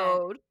comment.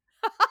 episode.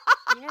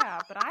 Yeah,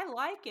 but I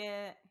like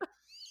it.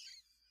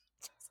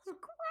 Jesus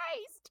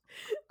Christ.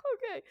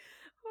 Okay.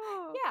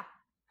 Oh. Yeah.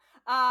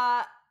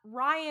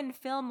 Ryan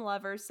Film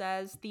Lover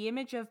says, the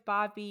image of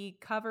Bobby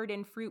covered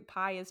in fruit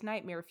pie is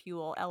nightmare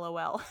fuel,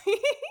 LOL.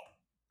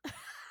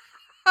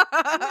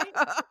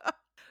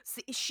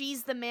 See,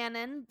 She's the Man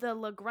In. The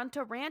La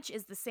Grunta Ranch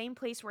is the same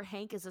place where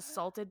Hank is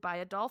assaulted by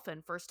a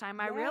dolphin. First time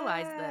I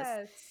realized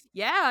this.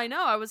 Yeah, I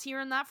know. I was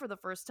hearing that for the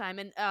first time.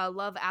 And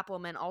Love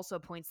Appleman also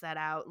points that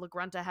out. La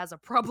Grunta has a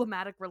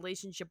problematic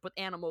relationship with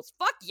animals.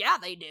 Fuck yeah,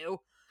 they do.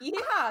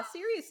 Yeah,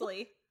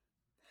 seriously.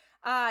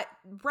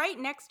 Right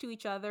next to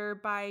each other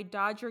by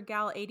Dodger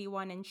Gal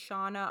 81 and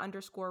Shauna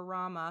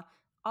 _Rama.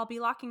 I'll be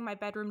locking my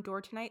bedroom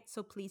door tonight,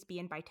 so please be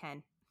in by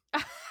 10.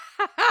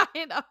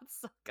 You know,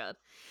 it's so good.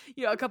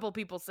 You know, a couple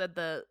people said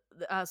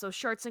so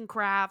Sharts and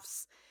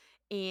Crafts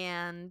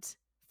and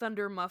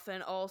Thunder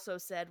Muffin also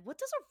said, what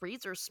does a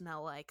razor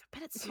smell like? I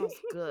bet it smells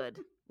good.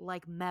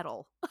 Like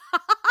metal.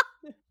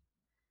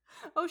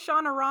 Oh,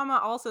 Shauna Rama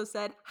also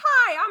said,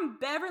 hi, I'm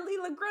Beverly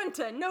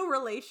LaGrunta, no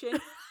relation.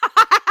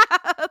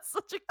 That's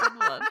such a good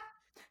one.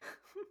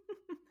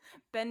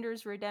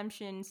 Bender's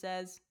Redemption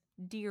says,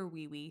 dear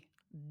Wee Wee,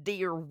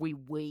 Dear wee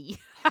wee.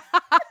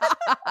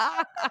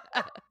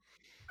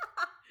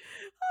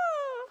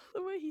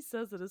 The way he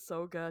says it is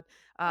so good.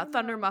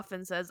 Thunder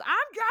Muffin says,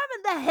 I'm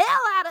driving the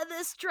hell out of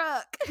this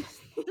truck.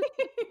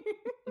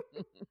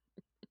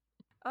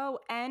 Oh,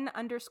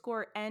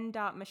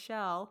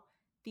 N_N.Michelle.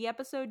 The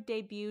episode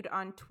debuted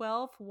on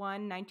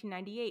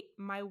 12/1/1998,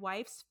 my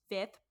wife's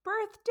 5th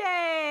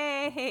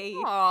birthday.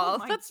 Oh,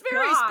 my that's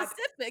very God.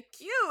 specific.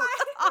 Cute.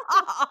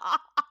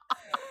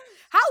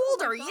 How old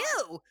my are God.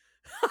 you?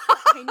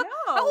 I know.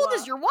 How old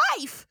is your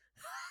wife?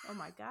 Oh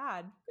my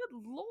God. Good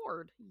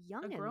Lord.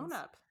 Youngins. A grown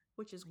up,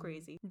 which is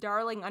crazy.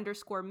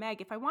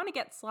 Darling_Meg. If I want to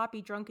get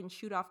sloppy drunk and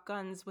shoot off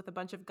guns with a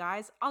bunch of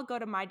guys, I'll go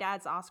to my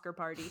dad's Oscar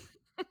party.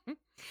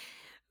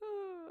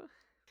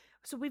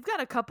 So we've got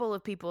a couple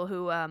of people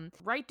who,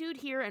 Right Dude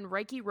here and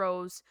Reiki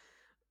Rose,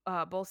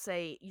 both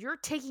say, you're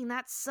taking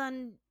that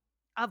son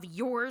of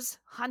yours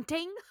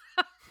hunting?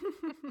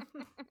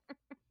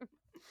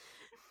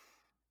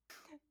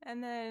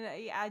 And then,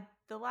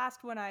 the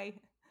last one I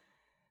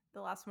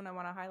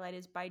want to highlight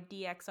is by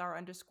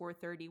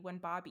DXR_30, when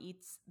Bob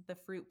eats the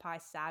fruit pie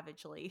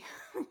savagely.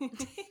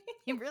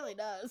 He really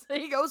does.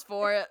 He goes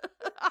for it.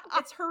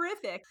 It's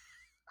horrific.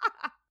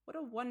 What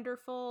a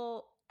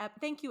wonderful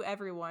thank you,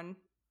 everyone.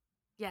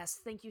 Yes,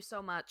 thank you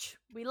so much.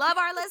 We love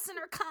our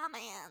listener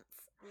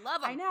comments.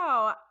 Love them. I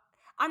know.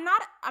 I'm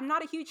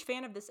not a huge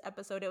fan of this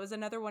episode. It was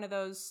another one of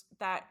those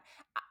that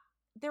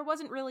there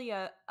wasn't really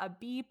a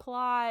B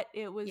plot.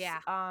 It was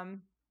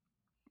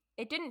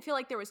it didn't feel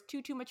like there was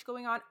too much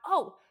going on.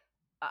 Oh,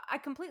 I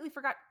completely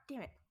forgot.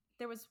 Damn it.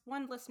 There was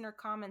one listener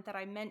comment that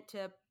I meant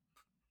to.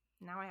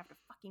 Now I have to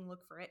fucking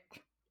look for it.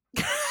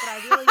 But I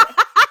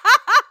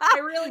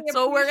really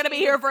So we're going to be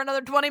here for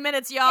another 20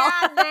 minutes, y'all.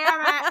 God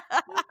damn it.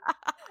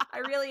 I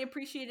really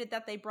appreciated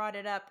that they brought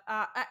it up.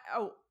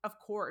 Of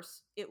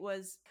course. It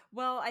was,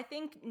 well, I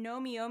think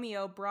Nomi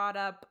Omio brought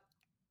up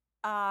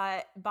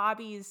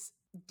Bobby's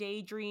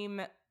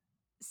daydream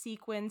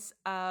sequence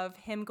of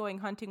him going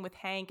hunting with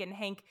Hank and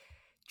Hank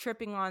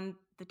tripping on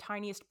the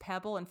tiniest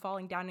pebble and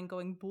falling down and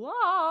going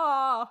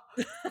blah.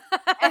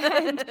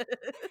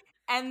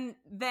 and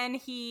then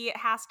he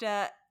has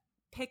to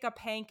pick up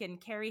Hank and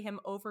carry him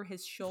over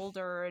his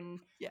shoulder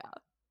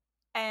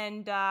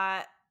and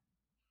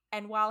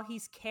while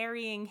he's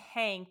carrying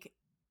Hank,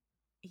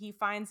 he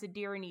finds a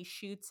deer and he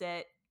shoots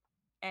it,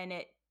 and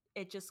it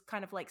just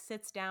kind of like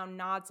sits down,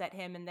 nods at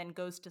him, and then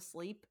goes to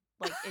sleep.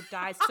 Like it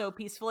dies so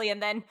peacefully,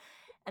 and then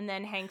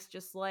Hank's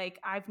just like,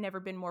 I've never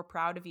been more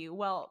proud of you.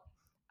 Well,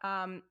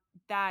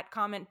 that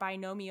comment by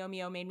Nomi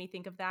Omio made me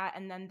think of that,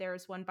 and then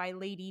there's one by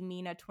Lady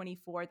Mina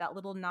 24, that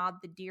little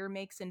nod the deer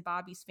makes in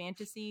Bobby's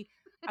fantasy.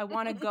 I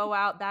want to go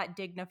out that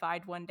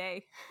dignified one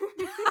day.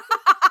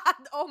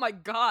 Oh my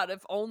God,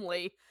 if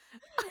only.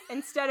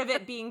 Instead of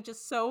it being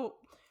just so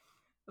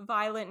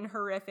violent and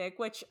horrific,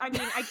 which I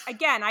mean, I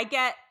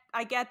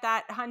get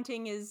that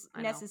hunting is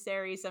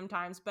necessary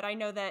sometimes, but I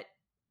know that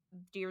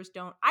deers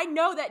don't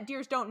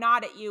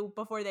nod at you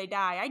before they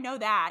die. I know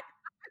that.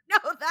 I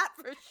know that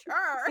for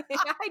sure.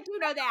 I do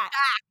know that.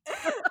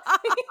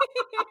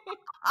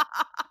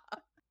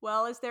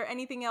 Well, is there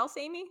anything else,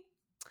 Amy?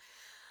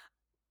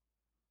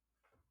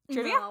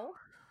 Trivia? No.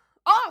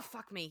 Oh,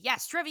 fuck me.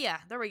 Yes, trivia.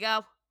 There we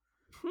go.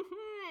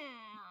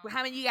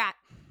 How many you got?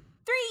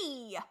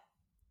 3. What?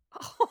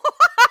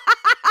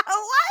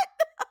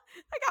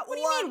 I got what one. What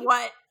do you mean,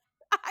 what?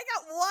 I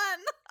got one.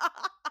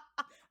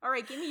 All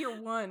right, give me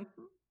your one.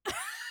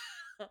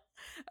 All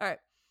right.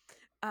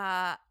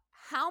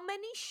 How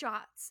many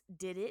shots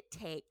did it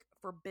take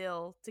for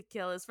Bill to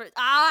kill his first?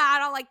 I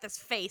don't like this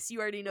face.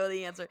 You already know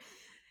the answer.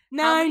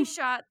 9. How many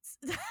shots?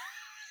 Damn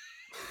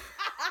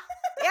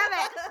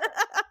it.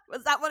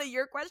 Was that one of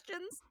your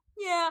questions?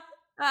 Yeah.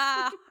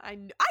 I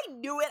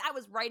knew it. I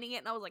was writing it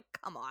and I was like,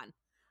 come on.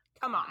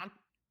 Come on.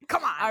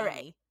 All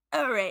right.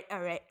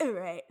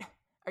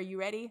 Are you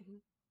ready?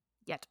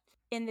 Yet.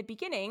 In the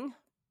beginning,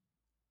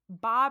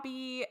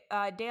 Bobby,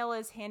 Dale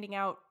is handing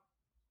out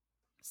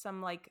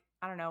some, like,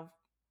 I don't know,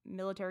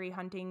 military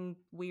hunting,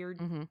 weird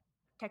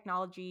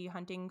technology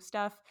hunting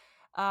stuff.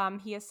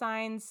 He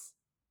assigns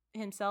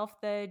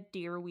himself the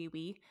deer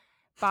wee-wee.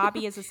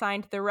 Bobby is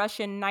assigned the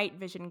Russian night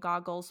vision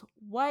goggles.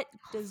 What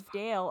does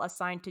Dale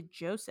assign to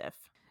Joseph?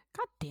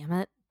 God damn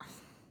it.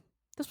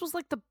 This was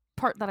like the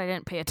part that I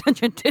didn't pay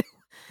attention to.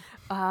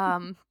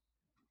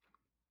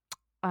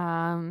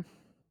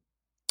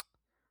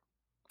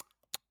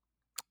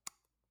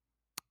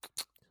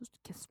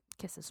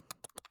 Kisses.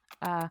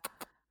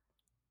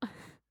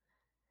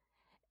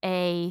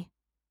 A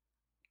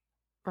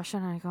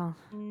Russian icon.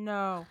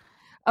 No.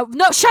 Oh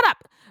no! Shut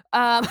up.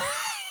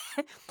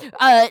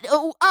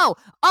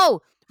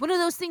 One of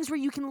those things where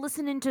you can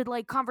listen into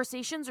like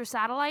conversations or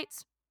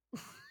satellites.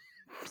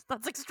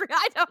 That's extreme.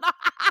 I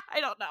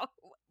don't know.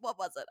 What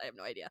was it? I have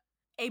no idea.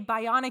 A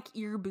bionic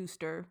ear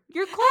booster.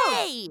 You're close.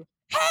 Hey!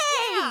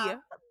 Yeah.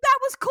 That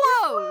was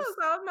close.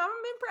 I'm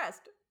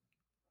impressed.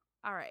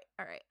 All right.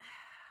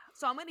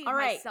 So I'm going to give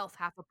myself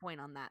half a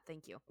point on that.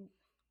 Thank you.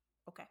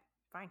 Okay,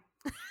 fine.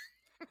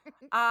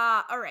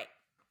 All right.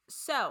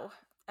 So,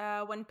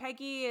 when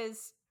Peggy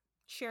is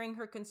sharing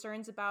her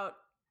concerns about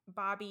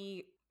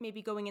Bobby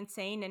maybe going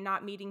insane and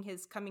not meeting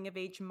his coming of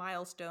age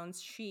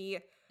milestones, she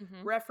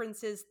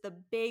references the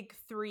big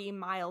 3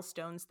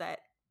 milestones that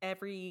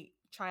every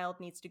child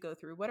needs to go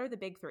through. What are the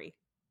big 3?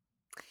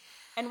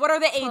 And what are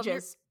the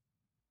ages?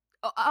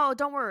 Oh,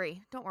 don't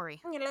worry. Don't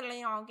worry.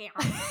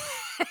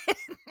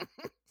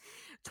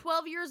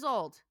 12 years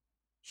old,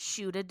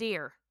 shoot a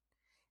deer.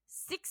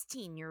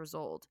 16 years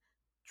old,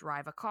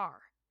 drive a car.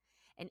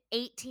 And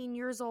 18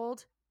 years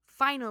old,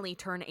 finally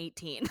turn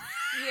 18.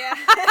 Yeah.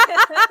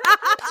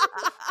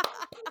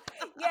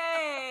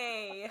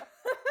 Yay.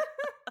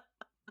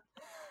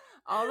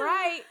 All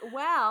right.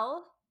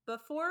 Well,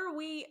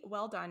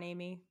 well done,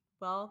 Amy.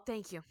 Well,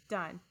 thank you.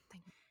 Done.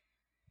 Thank you.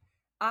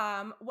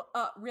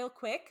 Real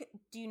quick,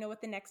 do you know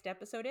what the next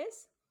episode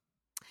is?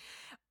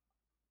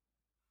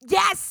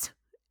 Yes!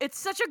 It's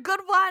such a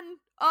good one.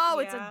 Oh,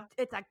 yeah.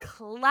 it's a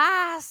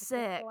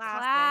classic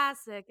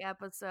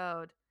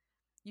episode.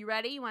 You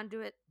ready? You want to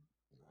do it?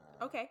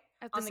 Okay.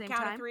 At the On the same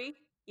count time? of 3?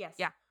 Yes.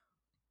 Yeah.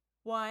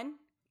 1,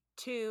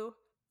 2,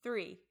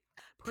 3.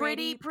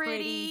 Pretty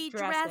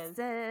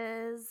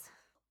dresses.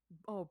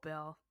 Oh,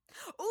 Bill.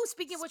 Oh,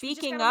 speaking of which, we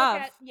just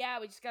gotta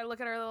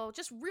look at our little,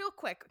 just real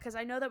quick, because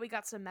I know that we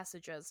got some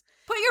messages.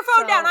 Put your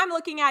phone down. I'm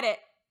looking at it.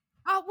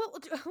 Oh, well,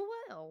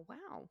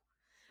 wow.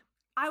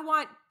 I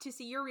want to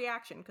see your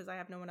reaction because I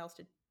have no one else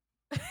to.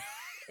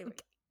 Anyway.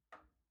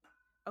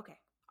 Okay.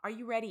 Are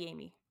you ready,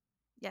 Amy?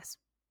 Yes.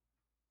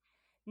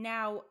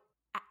 Now,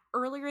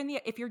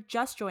 if you're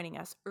just joining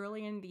us,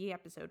 earlier in the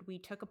episode, we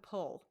took a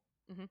poll.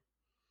 Mm-hmm.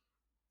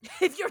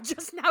 If you're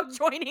just now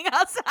joining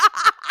us,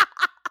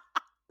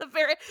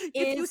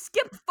 if you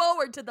skip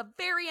forward to the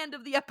very end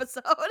of the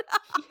episode.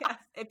 Yes,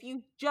 if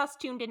you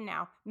just tuned in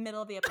now,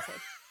 middle of the episode.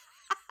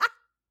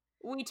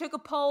 We took a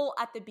poll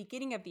at the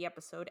beginning of the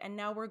episode, and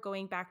now we're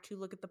going back to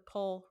look at the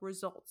poll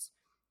results.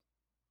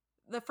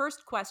 The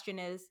first question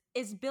is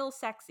Bill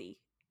sexy?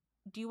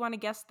 Do you want to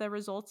guess the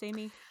results,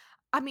 Amy?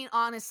 I mean,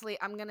 honestly,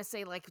 I'm going to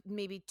say like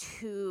maybe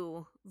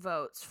 2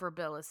 votes for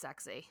Bill is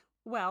sexy.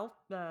 Well,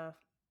 the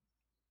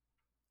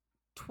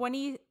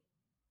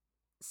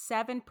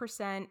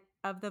 27%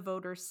 of the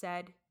voters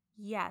said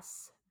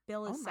yes,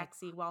 Bill is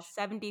sexy, while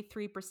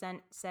 73%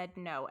 said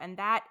no. And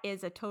that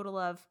is a total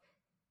of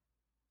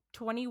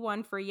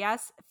 21 for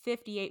yes,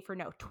 58 for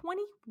no.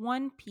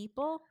 21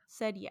 people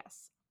said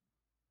yes.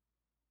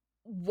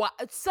 What?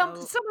 Some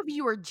of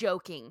you are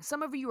joking.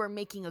 Some of you are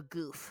making a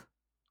goof.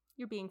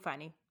 You're being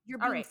funny. You're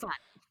being fun.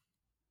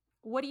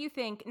 What do you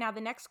think? Now,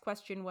 the next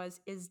question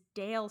is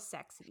Dale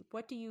sexy?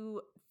 What do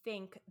you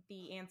think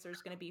the answer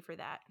is going to be for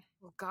that?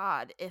 Oh,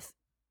 God. If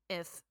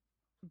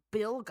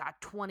Bill got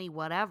 20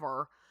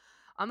 whatever,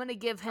 I'm going to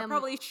give him... I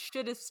probably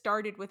should have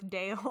started with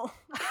Dale.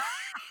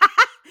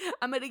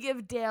 I'm going to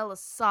give Dale a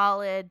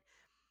solid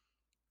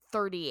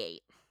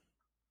 38.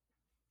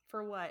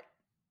 For what?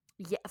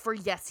 Yeah, for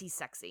yes, he's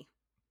sexy.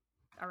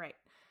 All right.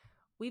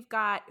 We've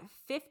got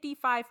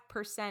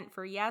 55%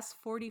 for yes,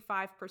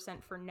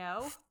 45% for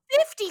no.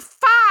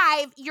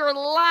 55? You're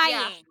lying.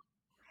 Yeah.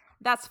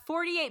 That's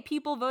 48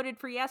 people voted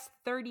for yes,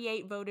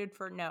 38 voted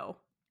for no.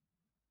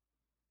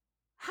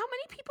 How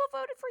many people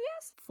voted for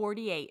yes?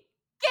 48.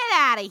 Get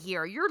out of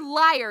here. You're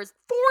liars.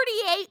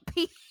 48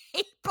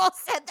 people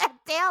said that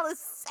Dale is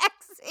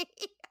sexy.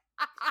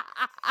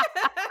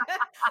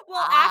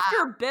 Well,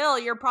 after Bill,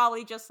 you're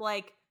probably just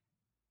like,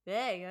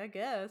 hey, I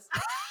guess.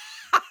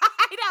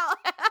 I know.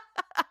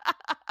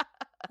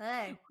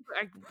 Hey.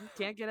 I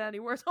can't get any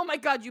worse. Oh my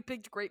God, you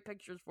picked great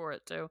pictures for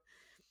it too.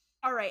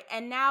 All right,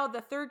 and now the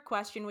third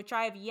question, which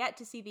I have yet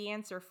to see the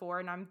answer for,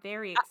 and I'm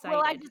very excited.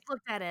 Well, I just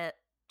looked at it.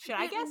 Should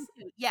I guess?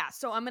 Yeah,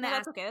 so I'm going to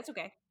ask. That's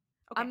okay.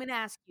 I'm going to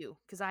ask you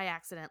because I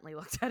accidentally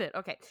looked at it.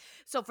 Okay,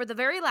 so for the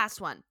very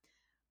last one,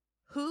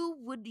 who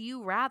would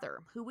you rather?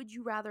 Who would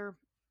you rather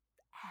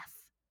F?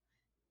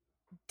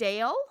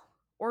 Dale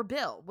or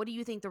Bill? What do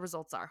you think the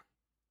results are?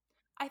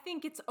 I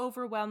think it's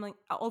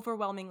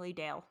overwhelmingly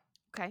Dale.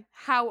 Okay,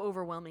 how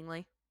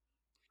overwhelmingly?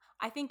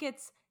 I think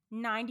it's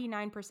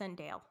 99%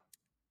 Dale.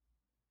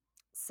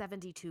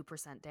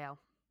 72% Dale.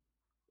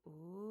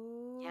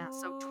 Ooh. Yeah,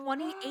 so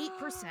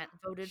 28%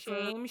 voted for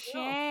Bill.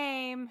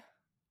 Shame.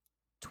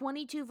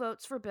 22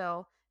 votes for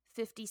Bill,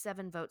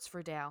 57 votes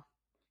for Dale.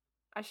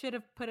 I should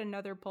have put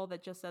another poll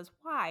that just says,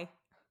 why?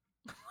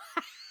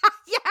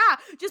 Yeah,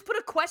 just put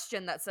a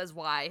question that says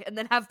why, and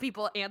then have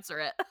people answer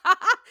it.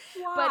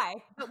 Why?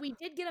 But we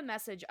did get a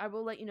message. I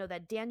will let you know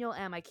that Daniel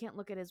M. I can't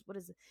look at his, what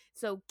is it?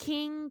 So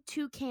King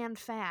Toucan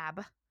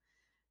Fab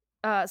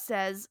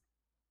says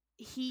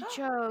he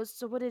chose.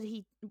 So what did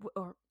he?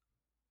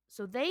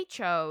 So they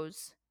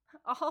chose.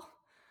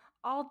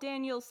 All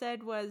Daniel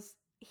said was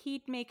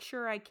he'd make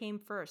sure I came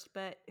first,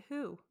 but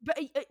who? But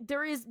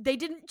they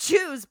didn't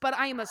choose. But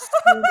I am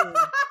assuming.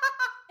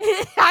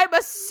 I'm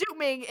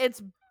assuming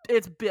it's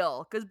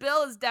Bill, because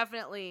Bill is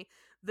definitely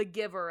the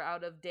giver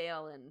out of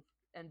Dale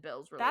and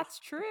Bill's relationship. That's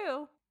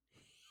true.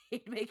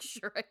 He'd make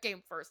sure it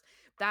came first.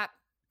 That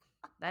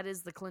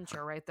is the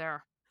clincher right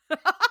there.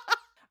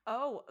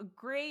 Oh,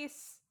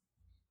 Grace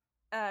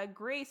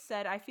Grace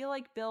said, I feel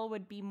like Bill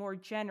would be more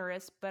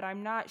generous, but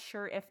I'm not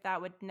sure if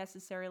that would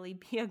necessarily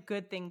be a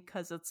good thing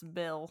because it's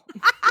Bill.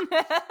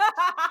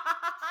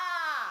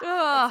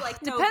 It's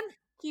like, no,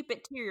 keep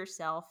it to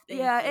yourself.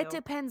 Thank you. It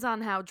depends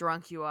on how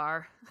drunk you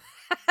are.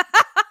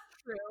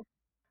 True.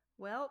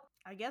 Well,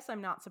 I guess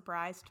I'm not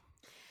surprised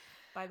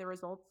by the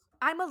results.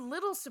 I'm a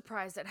little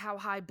surprised at how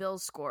high Bill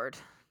scored,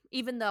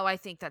 even though I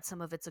think that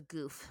some of it's a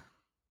goof.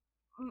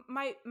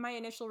 My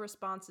initial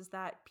response is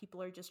that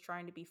people are just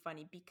trying to be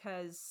funny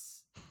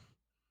because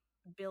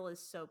Bill is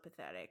so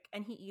pathetic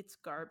and he eats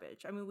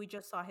garbage. I mean, we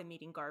just saw him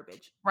eating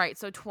garbage. Right,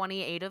 so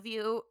 28 of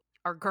you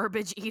are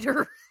garbage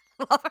eater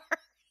lovers.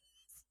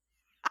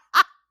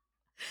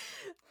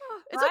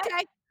 It's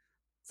okay.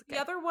 The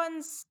other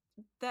ones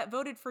that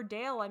voted for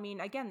Dale, I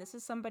mean, again, this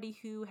is somebody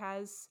who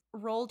has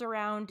rolled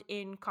around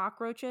in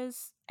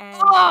cockroaches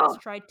and has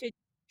tried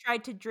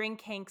to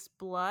drink Hank's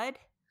blood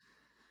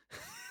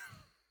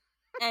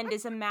and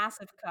is a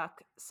massive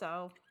cuck.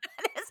 So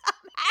it is a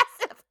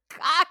massive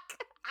cuck.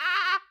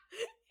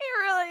 He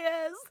really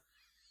is.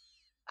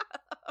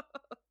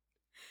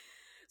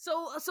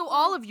 So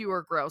all of you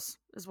are gross,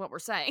 is what we're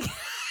saying.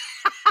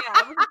 Yeah,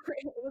 it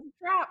was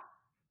a trap.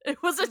 It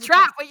was a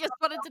trap. We just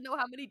wanted to know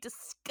how many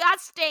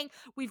disgusting.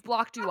 We've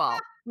blocked you all.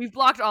 We've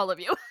blocked all of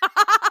you.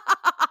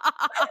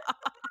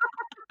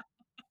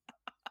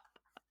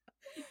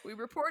 We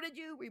reported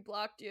you. We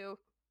blocked you.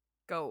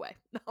 Go away.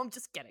 No, I'm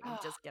just kidding. I'm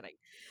just kidding.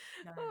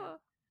 No.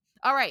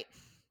 All right.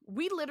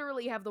 We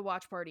literally have the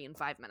watch party in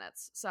 5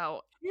 minutes.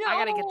 So I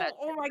got to get that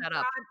set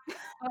up.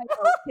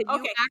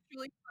 Can you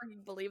actually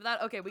fucking believe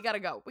that? Okay, we got to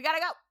go. We got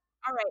to go.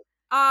 All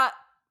right.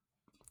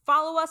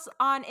 Follow us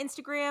on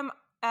Instagram.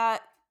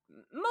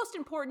 Most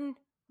important,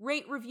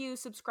 rate, review,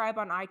 subscribe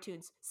on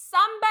iTunes.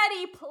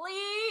 Somebody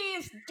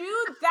please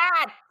do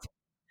that.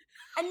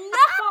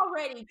 Enough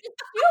already. Just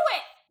do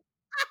it.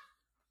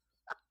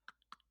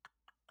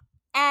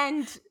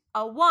 And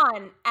a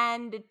 1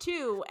 and a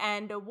 2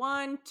 and a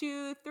 1,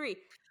 2, 3.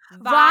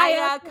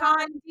 Via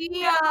con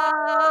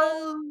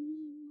Dios.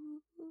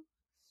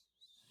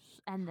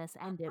 End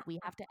it. We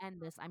have to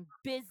end this. I'm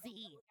busy.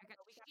 I got